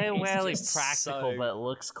like Very rarely just practical, so- but it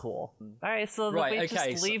looks cool. Alright, so Right, we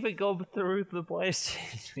okay, just so- leave it go through the boys'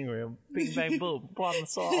 changing room. Bing, bang, boom, problem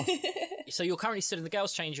solved. So you're currently stood in the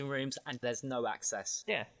girls' changing rooms, and there's no access.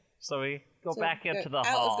 Yeah, so we go So back go into the out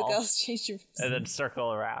hall, of the girls' changing rooms. and then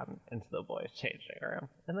circle around into the boys' changing room,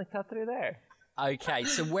 and then cut through there. Okay,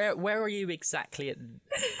 so where are you exactly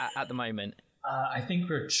at the moment? I think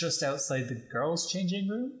we're just outside the girls' changing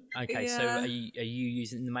room. Okay, so Yeah. are you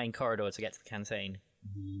using the main corridor to get to the canteen?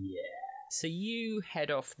 Yeah. So you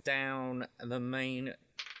head off down the main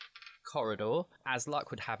corridor. As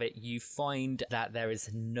luck would have it, you find that there is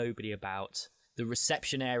nobody about. The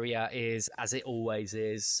reception area is as it always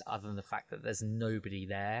is, other than the fact that there's nobody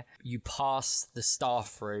there. You pass the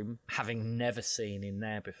staff room, having never seen in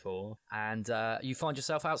there before, and you find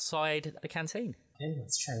yourself outside the canteen. Okay,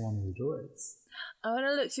 let's try one of the doors. I want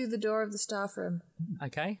to look through the door of the staff room.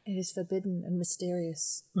 Okay? It is forbidden and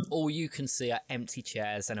mysterious. All you can see are empty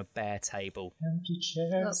chairs and a bare table. Empty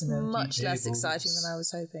chairs That's and empty much less tables. exciting than I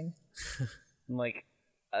was hoping. Like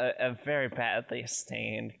a very badly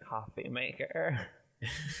stained coffee maker.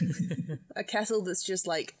 A kettle that's just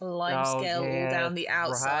like lime scale all down the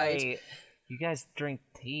outside. Right. You guys drink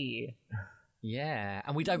tea. Yeah,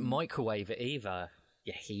 and we don't microwave it either,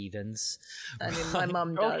 you heathens. I mean, my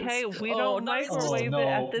mum does. Okay, we Oh, don't no, microwave oh, it no,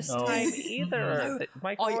 at this no. time either. The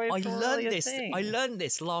microwave I is learned really a this. thing. I learned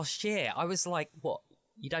this last year. I was like, "What?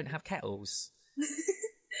 You don't have kettles?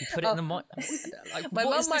 You put it in the mic." Like, My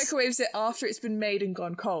what mum is this? microwaves it after it's been made and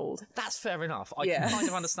gone cold. That's fair enough. I Yeah. can kind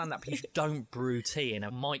of understand that, but you don't brew tea in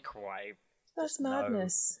a microwave. That's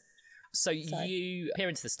madness. So you appear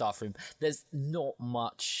into the staff room. There's not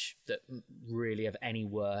much that really of any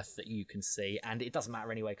worth that you can see, and it doesn't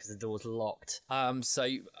matter anyway because the door's locked. So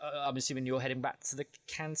I'm assuming you're heading back to the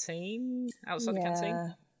canteen, outside the canteen. Yeah.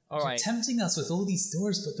 All You're right. tempting us with all these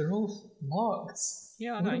doors, but they're all locked.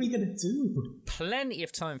 Yeah, I What know. are we gonna do? Plenty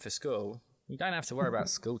of time for school. You don't have to worry about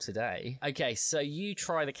school today. Okay, so you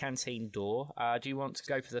try the canteen door. Do you want to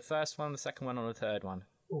go for the first one, the second one, or the third one?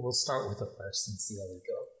 Well, we'll start with the first and see how we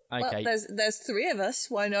go. Okay. Well, there's three of us.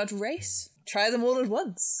 Why not race? Try them all at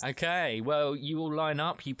once. Okay, well, you all line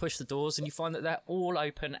up, you push the doors, and you find that they're all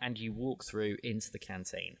open, and you walk through into the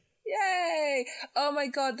canteen. Yay! Oh my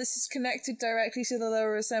god, this is connected directly to the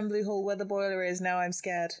lower assembly hall where the boiler is. Now I'm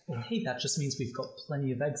scared. Well, hey, that just means we've got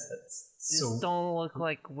plenty of exits. Just So don't look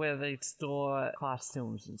like where they store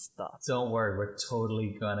costumes and stuff. don't worry, we're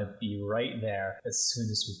totally gonna be right there as soon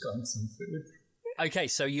as we've gotten some food. Okay,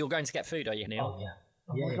 so you're going to get food, are you, Neil? Oh yeah.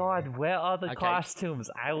 Oh Yeah, my yeah, god, where are the Okay. costumes?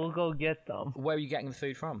 I will go get them. Where are you getting the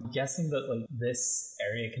food from? I'm guessing that like this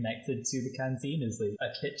area connected to the canteen is like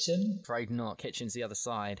a kitchen. Afraid not. Kitchen's the other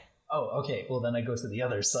side. Oh, okay. Well, then I go to the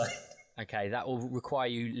other side. Okay, that will require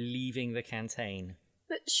you leaving the canteen.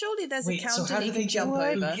 But surely there's Wait, a so counter how that do you they can jump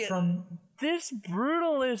get over. food from This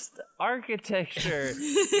brutalist architecture.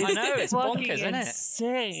 I know, it's fucking bonkers, isn't it?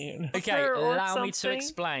 insane. Okay, Or allow me to something.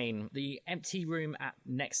 explain. The empty room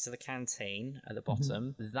next to the canteen at the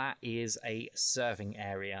bottom, that is a serving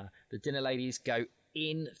area. The dinner ladies go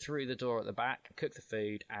in through the door at the back, cook the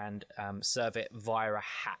food, and serve it via a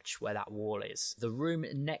hatch where that wall is. The room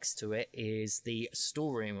next to it is the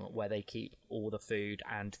storeroom where they keep all the food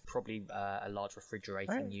and probably a large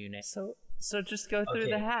refrigerating unit. So just go through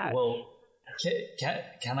Okay, the hatch. well,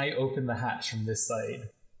 can I open the hatch from this side?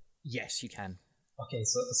 Yes, you can. Okay,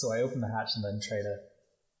 so I open the hatch and then try to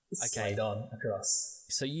slide on across.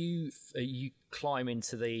 So you climb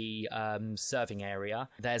into the serving area.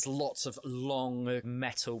 There's lots of long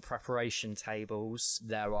metal preparation tables.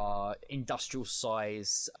 There are industrial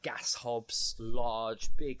size gas hobs, large,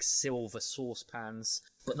 big silver saucepans,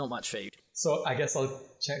 but not much food. So I guess I'll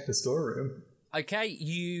check the storeroom. Okay,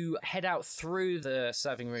 you head out through the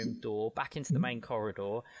serving room door, back into the main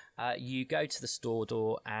corridor. You go to the store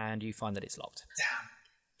door and you find that it's locked. Damn.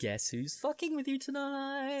 Guess who's fucking with you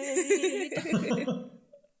tonight?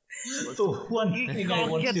 The one thing I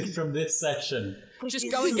can't wanted get- from this section.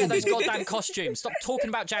 Just go and get those goddamn costumes. Stop talking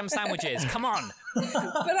about jam sandwiches. Come on. But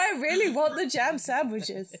I really want the jam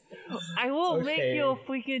sandwiches. I will make Okay. you a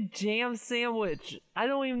freaking jam sandwich. I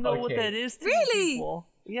don't even know what Okay. that is to Really? people.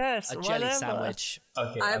 Yes, A jelly whatever. sandwich.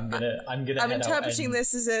 Okay, I'm- I'm gonna. I'm head out interpreting and-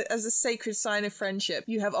 this as a sacred sign of friendship.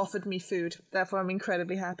 You have offered me food, therefore I'm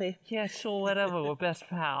incredibly happy. Yeah, sure, whatever. We're best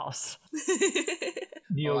pals.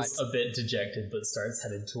 Neil's a bit dejected, but starts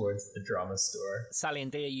headed towards the drama store. Sally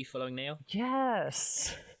and Dee, are you following Neil?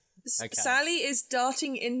 Yes. Okay. Sally is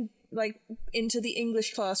darting into the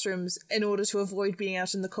English classrooms in order to avoid being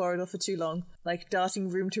out in the corridor for too long, darting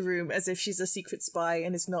room to room as if she's a secret spy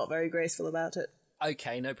and is not very graceful about it.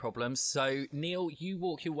 Okay, no problem. So, Neil, you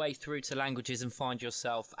walk your way through to languages and find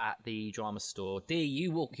yourself at the drama store. Dee,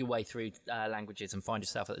 you walk your way through languages and find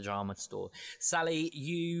yourself at the drama store. Sally,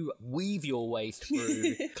 you weave your way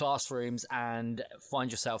through classrooms and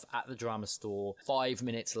find yourself at the drama store 5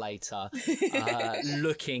 minutes later,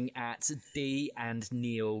 looking at Dee and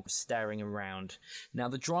Neil staring around. Now,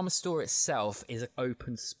 the drama store itself is an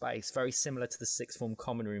open space, very similar to the sixth form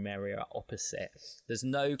common room area opposite. There's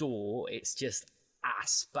no door, it's just a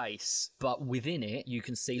space, but within it you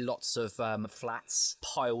can see lots of flats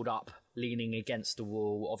piled up leaning against the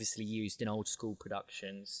wall, obviously used in old school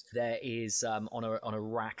productions. There is on a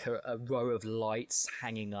rack a row of lights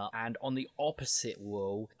hanging up, and on the opposite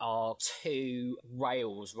wall are two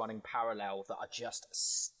rails running parallel that are just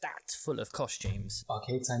stacked full of costumes.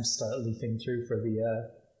 Okay, time to start leafing through for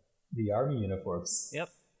the army uniforms. Yep.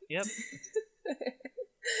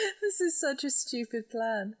 This is such a stupid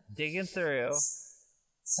plan. Digging through.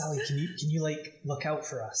 Sally, can you look out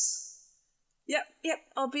for us? Yep,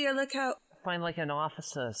 I'll be a lookout. Find an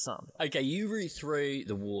officer or something. Okay, you root through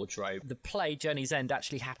the wardrobe. The play Journey's End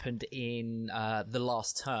actually happened in the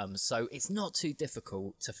last term, so it's not too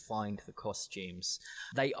difficult to find the costumes.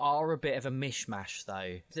 They are a bit of a mishmash,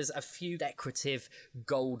 though. There's a few decorative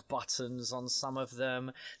gold buttons on some of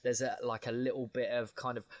them. There's a little bit of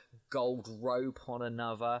kind of gold rope on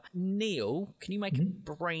another. Neil, can you make a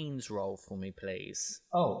brains roll for me, please?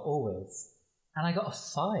 Oh, always. And I got a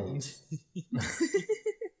 5.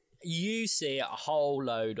 You see a whole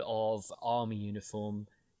load of army uniform.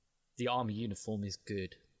 The army uniform is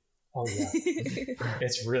good. Oh yeah,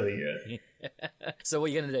 it's really good. So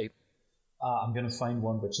what are you going to do? I'm gonna find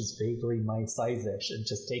one which is vaguely my size-ish and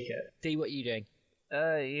just take it. Dee, what are you doing?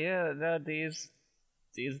 Yeah, no, these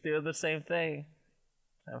do the same thing.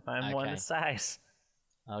 I find one Okay. size.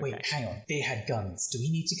 Okay. Wait, hang on. They had guns. Do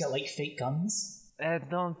we need to get fake guns? I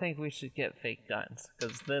don't think we should get fake guns,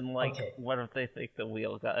 because then, Okay. what if they think the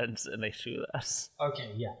wheel guns and they shoot us?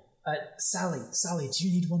 Okay, yeah. Sally, do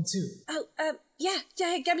you need one too? Oh, yeah,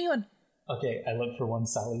 get me one. Okay, I look for one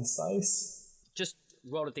Sally's size. Just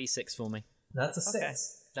roll a d6 for me. That's a 6. Okay.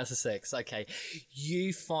 That's a 6. Okay.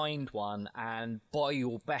 You find one, and by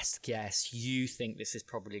your best guess, you think this is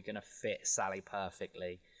probably going to fit Sally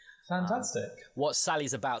perfectly. Fantastic. What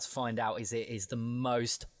Sally's about to find out is it is the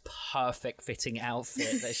most perfect fitting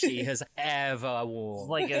outfit that she has ever worn.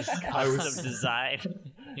 Like a custom design.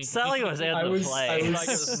 Sally was in I the was- play. I was- Like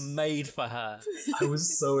it was made for her. I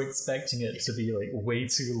was so expecting it to be way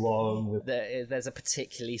too long. With There's a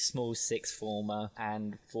particularly small sixth former,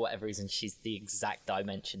 and for whatever reason, she's the exact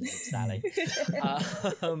dimensions of Sally.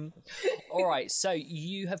 All right, so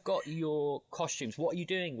you have got your costumes. What are you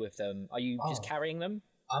doing with them? Are you just carrying them?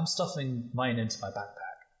 I'm stuffing mine into my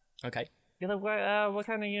backpack. Okay. What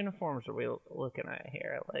kind of uniforms are we looking at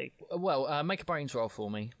here? Well, make a brains roll for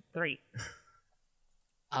me. 3.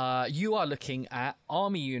 You are looking at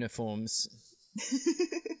army uniforms.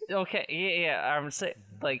 Okay, yeah, I'm saying,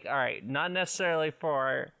 like, all right, not necessarily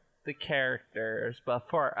for the characters, but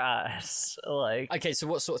for us, like. Okay, so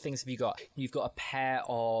what sort of things have you got? You've got a pair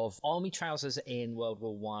of army trousers in World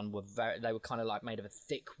War One. They were kind of like made of a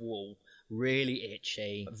thick wool, really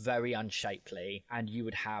itchy, very unshapely, and you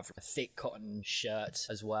would have a thick cotton shirt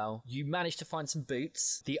as well. You managed to find some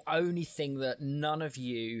boots. The only thing that none of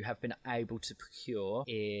you have been able to procure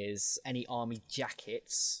is any army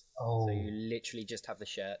jackets. Oh. So you literally just have the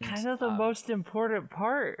shirt. Kind of the most important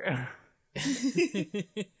part.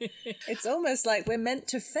 It's almost like we're meant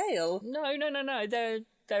to fail. No.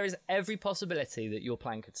 There is every possibility that your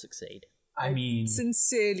plan could succeed. I mean,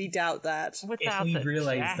 Sincerely doubt that. if Without we the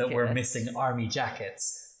realize that we're jacket. missing army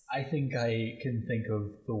jackets, I think I can think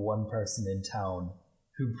of the one person in town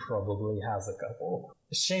who probably has a couple.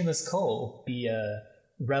 Seamus Cole, the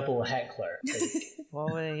rebel heckler.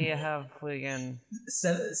 What would he have again?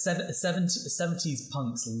 70s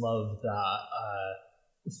punks love that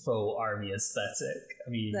faux army aesthetic. I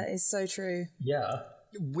mean, That is so true. yeah.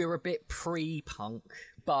 We're a bit pre-punk,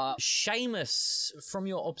 but Seamus, from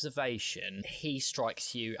your observation, he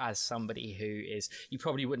strikes you as somebody who is, you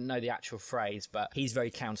probably wouldn't know the actual phrase, but he's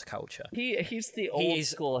very counterculture. He's the old is-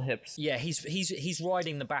 school hipster. Yeah, he's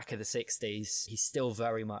riding the back of the 60s. He's still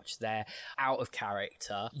very much there, out of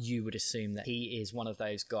character. You would assume that he is one of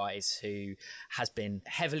those guys who has been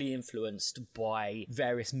heavily influenced by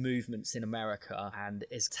various movements in America and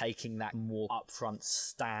is taking that more upfront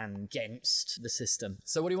stand against the system.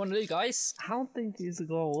 So what do you want to do, guys? I don't think these are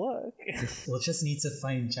gonna work. We'll just need to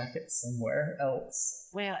find jackets somewhere else.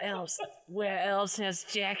 Where else? Where else has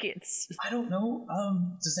jackets? I don't know.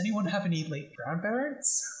 Does anyone have any late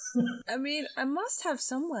grandparents? I mean, I must have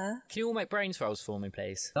somewhere. Can you all make brains rolls for me,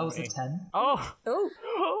 please? That was a 10. Oh,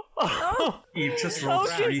 Oh, You just rolled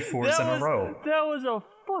okay. 3 4s in a row. That was a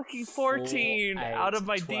fucking 14 4, 8, out of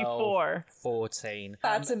my 12, D4. 14.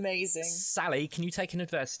 that's amazing. Sally, can you take an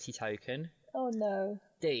adversity token? Oh no.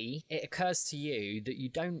 D, it occurs to you that you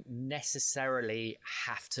don't necessarily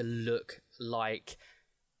have to look like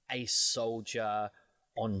a soldier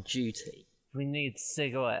on duty. We need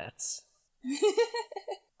cigarettes.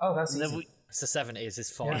 Oh, that's And then easy. we, It's the 70s,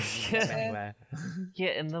 it's fine. You can get them anywhere. yeah,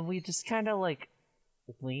 and then we just kind of like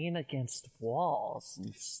lean against walls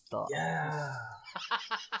and stuff. Yeah.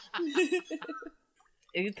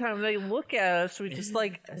 Anytime they look at us, we just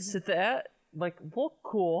like sit there, like look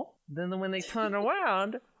cool. Then when they turn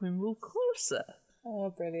around, we move closer. Oh,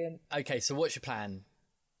 brilliant. Okay, so what's your plan?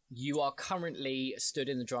 You are currently stood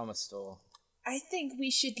in the drama store. I think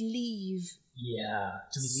we should leave Yeah.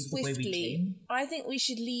 Do we leave the way we swiftly. came? I think we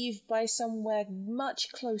should leave by somewhere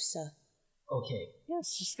much closer. Okay.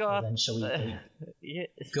 Yes, just go Well, up. then shall we Yeah.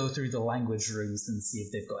 go through the language rooms and see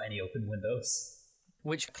if they've got any open windows?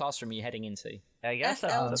 Which classroom are you heading into? I guess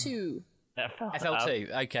FL2. FL2,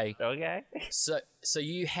 okay. Okay. So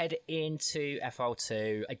you head into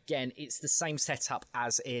FL2. Again, it's the same setup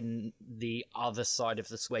as in the other side of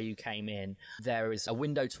the square you came in. There is a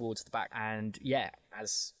window towards the back, and yeah,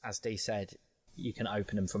 as Dee said, you can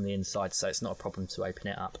open them from the inside, so it's not a problem to open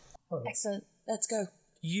it up. Excellent. Let's go.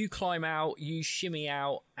 You climb out, you shimmy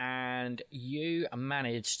out, and you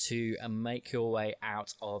manage to make your way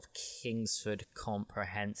out of Kingsford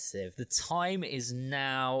Comprehensive. The time is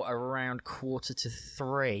now around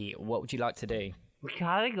 2:45. What would you like to do? We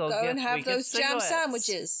gotta go Go get, and we have get those jam cigarettes.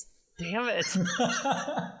 sandwiches. Damn it.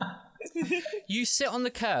 You sit on the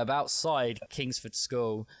curb outside Kingsford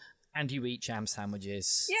School, and you eat jam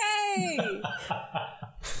sandwiches. Yay!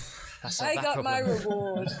 That's I that got my problem.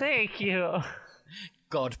 reward. Thank you.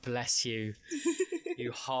 God bless you,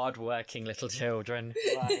 you hard-working little children.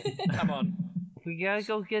 Right, come on. We gotta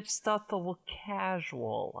go get stuff to look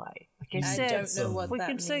casual, like I I said. don't know what Freaking that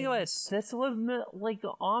means. cigarettes. That's what like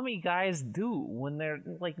the army guys do when they're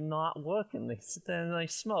like not working. They sit there and they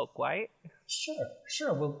smoke, right?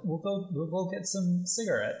 Sure. We'll go get some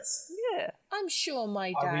cigarettes. Yeah. I'm sure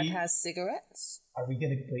my Are dad we- has cigarettes. Are we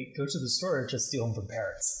gonna go to the store or just steal them from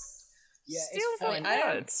parents? Yeah, Steal from I don't-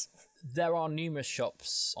 parents. There are numerous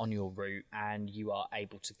shops on your route, and you are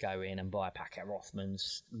able to go in and buy a packet of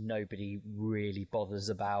Rothmans. Nobody really bothers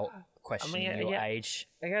about questioning your yeah. age.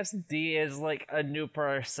 I guess D is like a new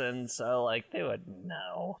person, so like they would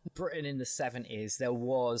know. Britain in the 70s, there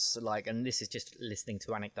was like, and this is just listening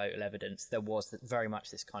to anecdotal evidence, there was very much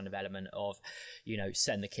this kind of element of, you know,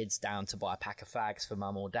 send the kids down to buy a pack of fags for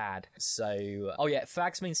mum or dad. So, oh yeah,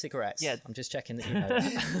 fags mean cigarettes. Yeah. I'm just checking that you know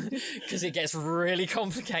that. Because it gets really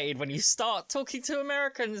complicated when you start talking to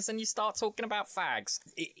Americans and you start talking about fags.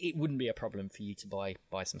 It wouldn't be a problem for you to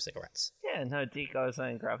buy some cigarettes. Yeah, no, Dee goes in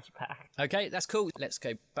and grabs a pack. Okay, that's cool. Let's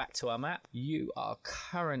go back to our map. You are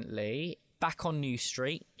currently back on New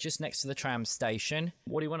Street, just next to the tram station.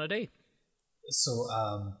 What do you want to do? So,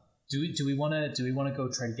 do we want to go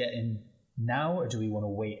try to get in now, or do we want to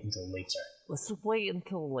wait until later? Let's wait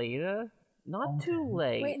until later. Not too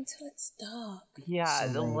late. Wait until it's dark.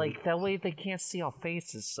 Yeah, So like that way they can't see our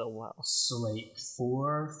faces so well. So like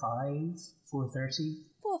 4, 5, 4:30.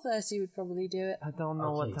 4:30 would probably do it. I don't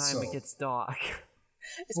know what Okay, time so- it gets dark.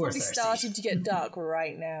 It's probably 4:30. starting to get dark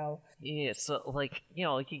right now. Yeah, so like you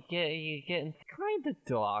get kind of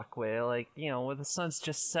dark where where the sun's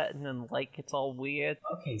just setting and like it's all weird.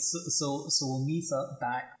 Okay, so we'll meet up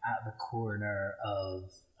back at the corner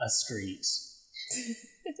of a street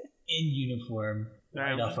in uniform. I'm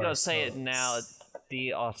right just up gonna our say it slopes. now.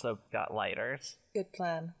 Dee also got lighters. Good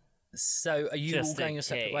plan. So are you all Just going in your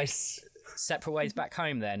separate ways back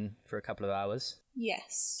home then for a couple of hours?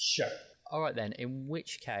 Yes. Sure. All right then, in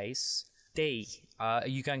which case, Dee, are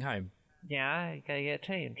you going home? Yeah, I gotta get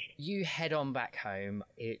changed. You head on back home.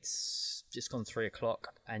 It's just gone 3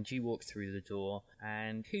 o'clock, and you walk through the door.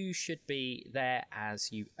 And who should be there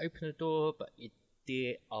as you open the door but your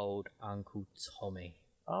dear old Uncle Tommy?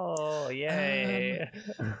 Oh yay!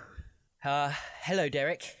 Hello,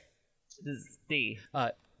 Derek. This is Dee.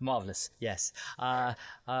 Marvelous. Yes. Where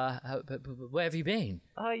have you been?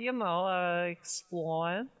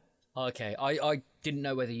 Exploring. Okay, I didn't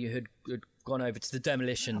know whether you had gone over to the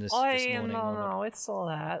demolition this morning. or not. No, it's all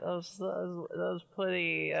that. That was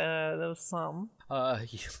pretty. That was something.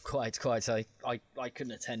 Quite. I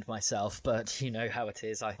couldn't attend myself, but you know how it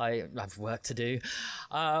is. I have work to do.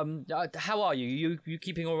 How are you? You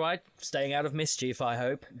keeping all right? Staying out of mischief, I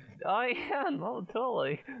hope. Yeah, no,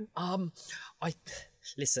 totally.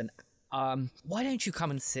 Listen. Why don't you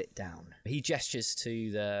come and sit down? He gestures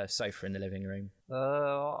to the sofa in the living room.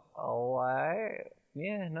 Alright.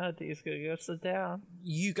 Yeah, no, Dee's gonna go sit down.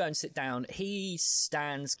 You go and sit down. He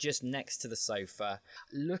stands just next to the sofa,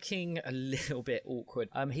 looking a little bit awkward.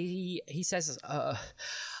 He says,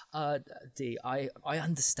 Dee, I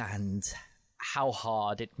understand how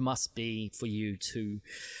hard it must be for you to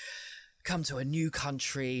come to a new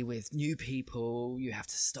country with new people. You have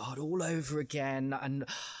to start all over again, and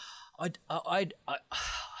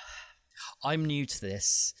I'm new to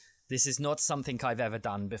this. This is not something I've ever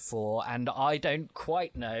done before, and I don't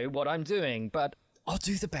quite know what I'm doing, but I'll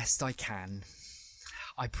do the best I can.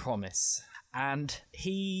 I promise. And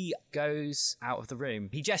he goes out of the room.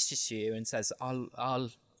 He gestures to you and says,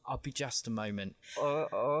 I'll be just a moment.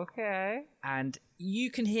 Okay. And you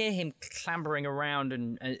can hear him clambering around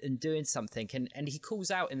and doing something, and he calls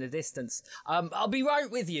out in the distance, I'll be right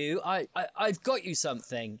with you. I've got you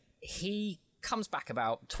something. He comes back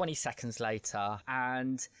about 20 seconds later,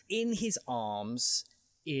 and in his arms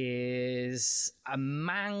is a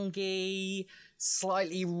mangy,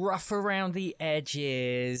 slightly rough around the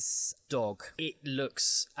edges dog. It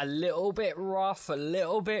looks a little bit rough, a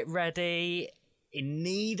little bit ready, in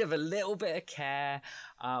need of a little bit of care,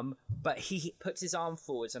 but he puts his arm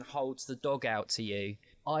forwards and holds the dog out to you.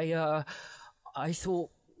 I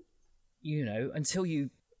thought, until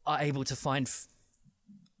you are able to find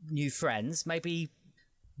new friends, maybe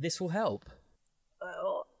this will help.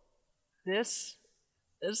 This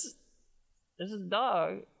is a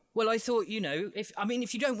dog. Well, I thought,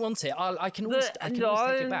 if you don't want it, I can always take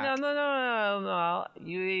it back. No.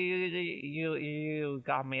 You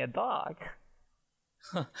got me a dog.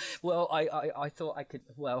 Well, I thought I could.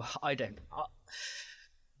 Well, I don't.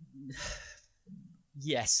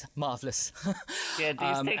 Yes, marvelous. Yeah,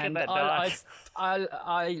 Dee's taking that dog.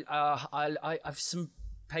 I've some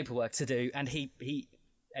paperwork to do, and he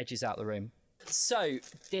edges out the room. So,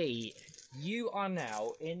 Dee, you are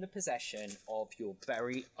now in the possession of your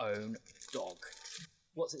very own dog.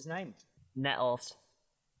 What's its name? Nettles.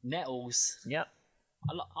 Nettles. Yep.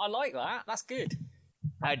 I like that. That's good.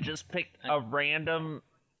 I just picked a random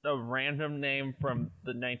name from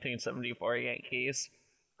the 1974 Yankees.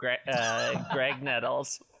 Greg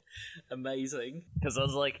Nettles. Amazing. Because I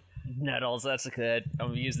was like, Nettles, that's good.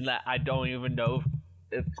 I'm using that. I don't even know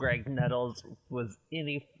if Greg Nettles was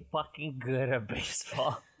any fucking good at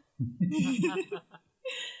baseball.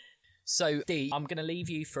 So, Dee, I'm going to leave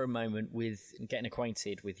you for a moment with getting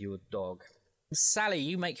acquainted with your dog. Sally,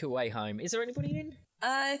 you make your way home. Is there anybody in?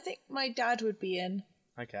 I think my dad would be in.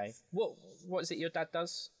 Okay. What is it your dad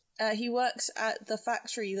does? He works at the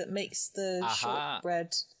factory that makes the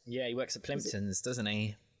shortbread. Yeah, he works at Plimpton's, doesn't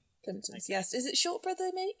he? Plimpton's, yes. Is it shortbread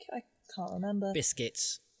they make? I can't remember.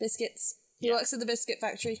 Biscuits. Biscuits. He works at the biscuit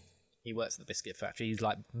factory. He works at the biscuit factory. He's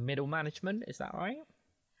like middle management, is that right?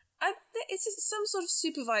 It's some sort of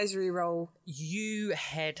supervisory role. You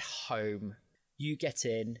head home. You get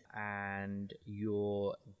in, and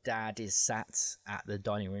your dad is sat at the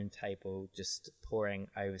dining room table just poring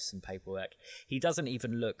over some paperwork. He doesn't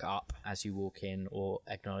even look up as you walk in or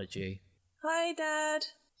acknowledge you. Hi, Dad.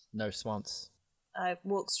 No response. I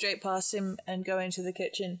walk straight past him and go into the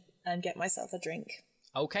kitchen and get myself a drink.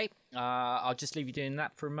 Okay, I'll just leave you doing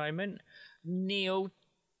that for a moment. Neil,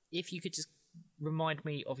 if you could just remind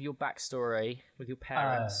me of your backstory with your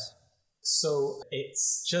parents. So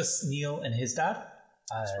it's just Neil and his dad.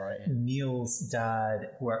 That's right. Yeah. Neil's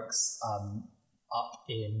dad works up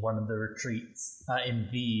in one of the retreats, in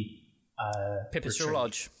the Pipistrel retreat.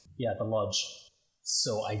 Lodge. Yeah, the lodge.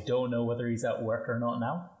 So I don't know whether he's at work or not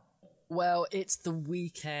now. Well, it's the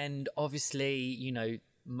weekend. Obviously, you know,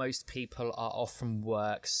 most people are off from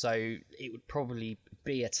work, so it would probably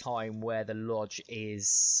be a time where the lodge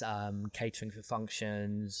is catering for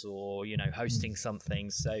functions or, you know, hosting something.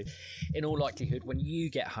 So in all likelihood, when you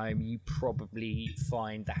get home, you probably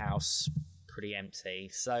find the house pretty empty.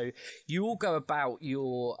 So you all go about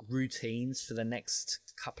your routines for the next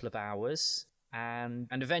couple of hours and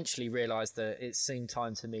eventually realise that it's soon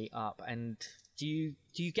time to meet up. And do you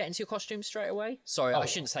get into your costumes straight away? Sorry, I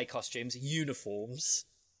shouldn't say costumes, uniforms.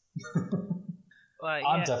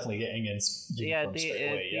 I'm definitely getting in.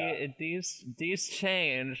 These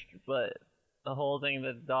changed, but the holding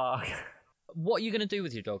the dog. What are you going to do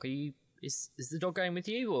with your dog? Is the dog going with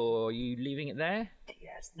you, or are you leaving it there? He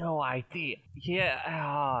has no idea.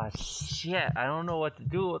 Yeah, shit. I don't know what to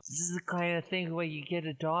do. This is the kind of thing where you get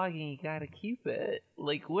a dog and you gotta keep it,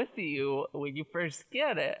 like, with you when you first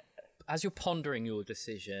get it. As you're pondering your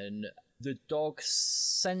decision, the dog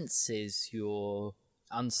senses your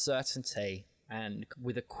uncertainty and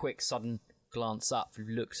with a quick sudden glance up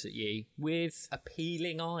looks at you with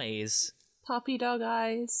appealing eyes. Puppy dog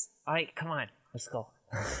eyes. Alright, come on, let's go.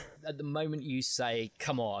 At the moment you say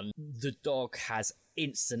come on, the dog has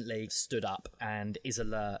instantly stood up and is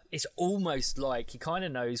alert. It's almost like he kind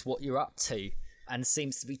of knows what you're up to and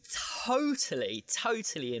seems to be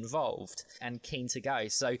totally involved and keen to go.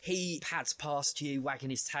 So he pads past you, wagging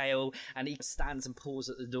his tail, and he stands and paws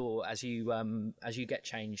at the door as you get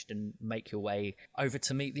changed and make your way over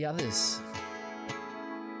to meet the others.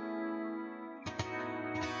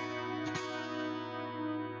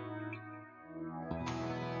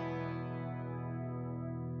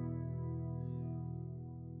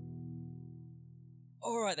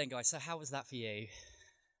 All right then, guys. So how was that for you?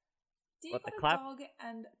 Dean What, got the a clap? dog,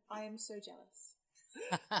 and I am so jealous.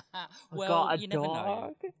 Well, got a you never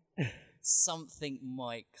dog? know. Something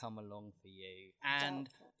might come along for you, and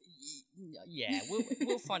yeah,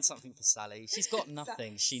 we'll find something for Sally. She's got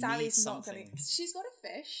nothing. She Sally's needs not something. gonna. She's got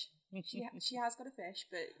a fish. She has got a fish,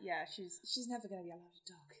 but yeah, she's never gonna be allowed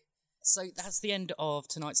a dog. So that's the end of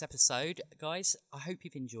tonight's episode, guys. I hope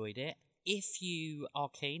you've enjoyed it. If you are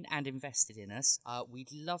keen and invested in us,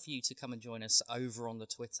 we'd love you to come and join us over on the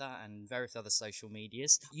Twitter and various other social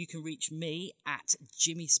medias. You can reach me at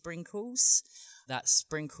Jimmy Sprinkles. That's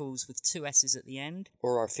Sprinkles with 2 S's at the end.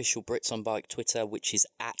 Or our official Brits on Bike Twitter, which is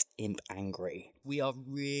at ImpAngry. We are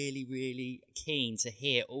really keen to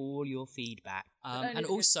hear all your feedback. And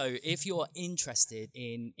also, if you're interested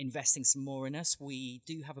in investing some more in us, we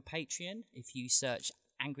do have a Patreon. If you search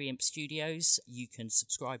Angry Imp Studios, you can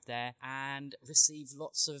subscribe there and receive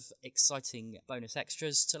lots of exciting bonus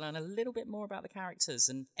extras to learn a little bit more about the characters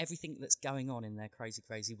and everything that's going on in their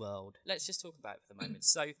crazy world. Let's just talk about it for the moment.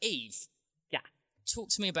 So, Eve. Yeah. Talk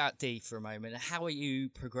to me about Dee for a moment. How are you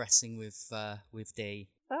progressing with Dee?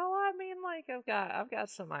 Well, I mean, like, I've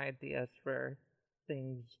got some ideas for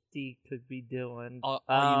things Dee could be doing.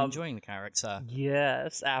 Are you enjoying the character?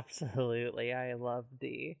 Yes, absolutely. I love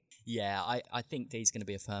Dee. Yeah, I think Dee's going to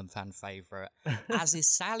be a firm fan favourite, as is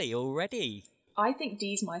Sally already. I think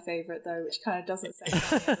Dee's my favourite though, which kind of doesn't say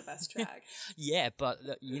Sally has the best track. Yeah, but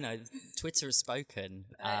you know, Twitter has spoken.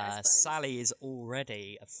 I suppose. Sally is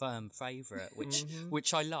already a firm favourite,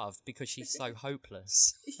 which I love because she's so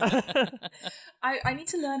hopeless. I need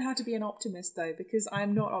to learn how to be an optimist though, because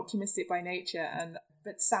I'm not optimistic by nature,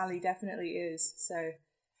 but Sally definitely is. So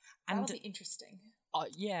that'll be interesting.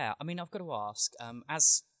 Yeah, I mean, I've got to ask,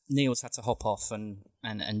 as Neil's had to hop off and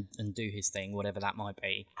do his thing, whatever that might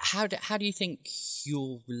be. How do you think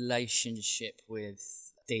your relationship with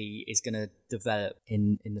Dee is going to develop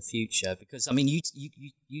in the future? Because I mean, you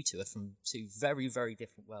two are from 2 very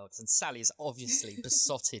different worlds, and Sally is obviously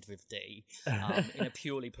besotted with Dee in a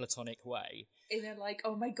purely platonic way. And they're like,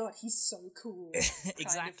 oh my god, he's so cool.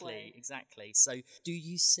 Exactly. So, do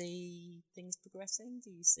you see things progressing? Do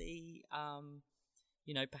you see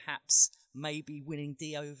perhaps maybe winning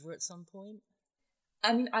Dee over at some point?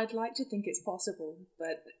 I mean, I'd like to think it's possible,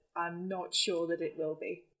 but I'm not sure that it will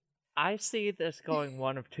be. I see this going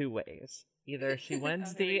one of two ways. Either she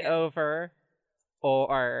wins There we Dee go. over,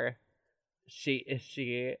 or she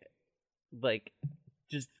like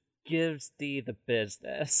just gives Dee the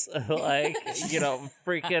business, like,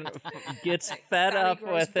 freaking gets fed Sally up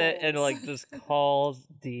grows with it and balls. like just calls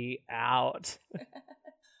Dee out.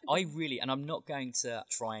 And I'm not going to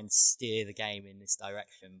try and steer the game in this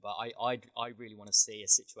direction, but I really want to see a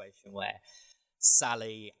situation where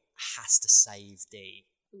Sally has to save Dee.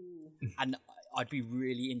 Ooh. And I'd be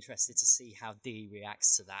really interested to see how Dee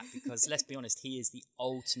reacts to that, because let's be honest, he is the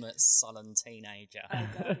ultimate sullen teenager. Oh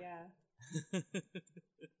god, yeah.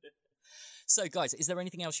 So, guys, is there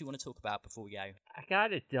anything else you want to talk about before we go? I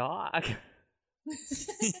got a dog.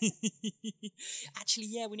 Actually,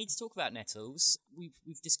 yeah, we need to talk about Nettles.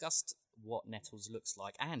 We've discussed what Nettles looks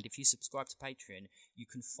like, and if you subscribe to Patreon, you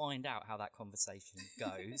can find out how that conversation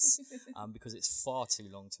goes, because it's far too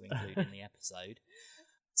long to include in the episode.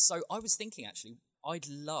 So I was thinking, actually, I'd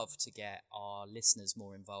love to get our listeners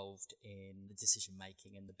more involved in the decision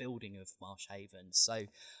making and the building of Marsh Haven. So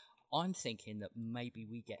I'm thinking that maybe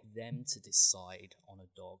we get them to decide on a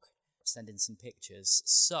dog. Send in some pictures.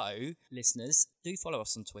 So, listeners, do follow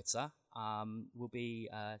us on Twitter. We'll be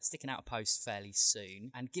sticking out a post fairly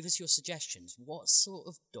soon. And give us your suggestions. What sort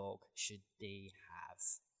of dog should Dee have?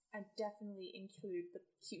 And definitely include the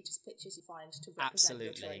cutest pictures you find to represent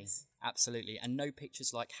your choice. Absolutely. And no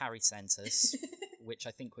pictures like Harry sent us, which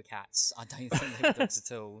I think were cats. I don't think they were dogs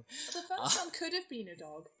at all. The first one could have been a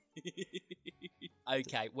dog.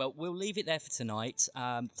 Okay, well, we'll leave it there for tonight.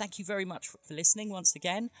 Thank you very much for listening once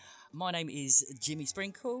again. My name is Jimmy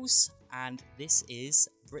Sprinkles, and this is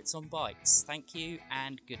Brits on Bikes. Thank you,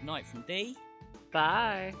 and good night from Dee.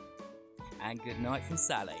 Bye. And good night from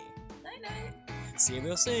Sally. Night night. See you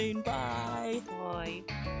real soon. Bye. Bye.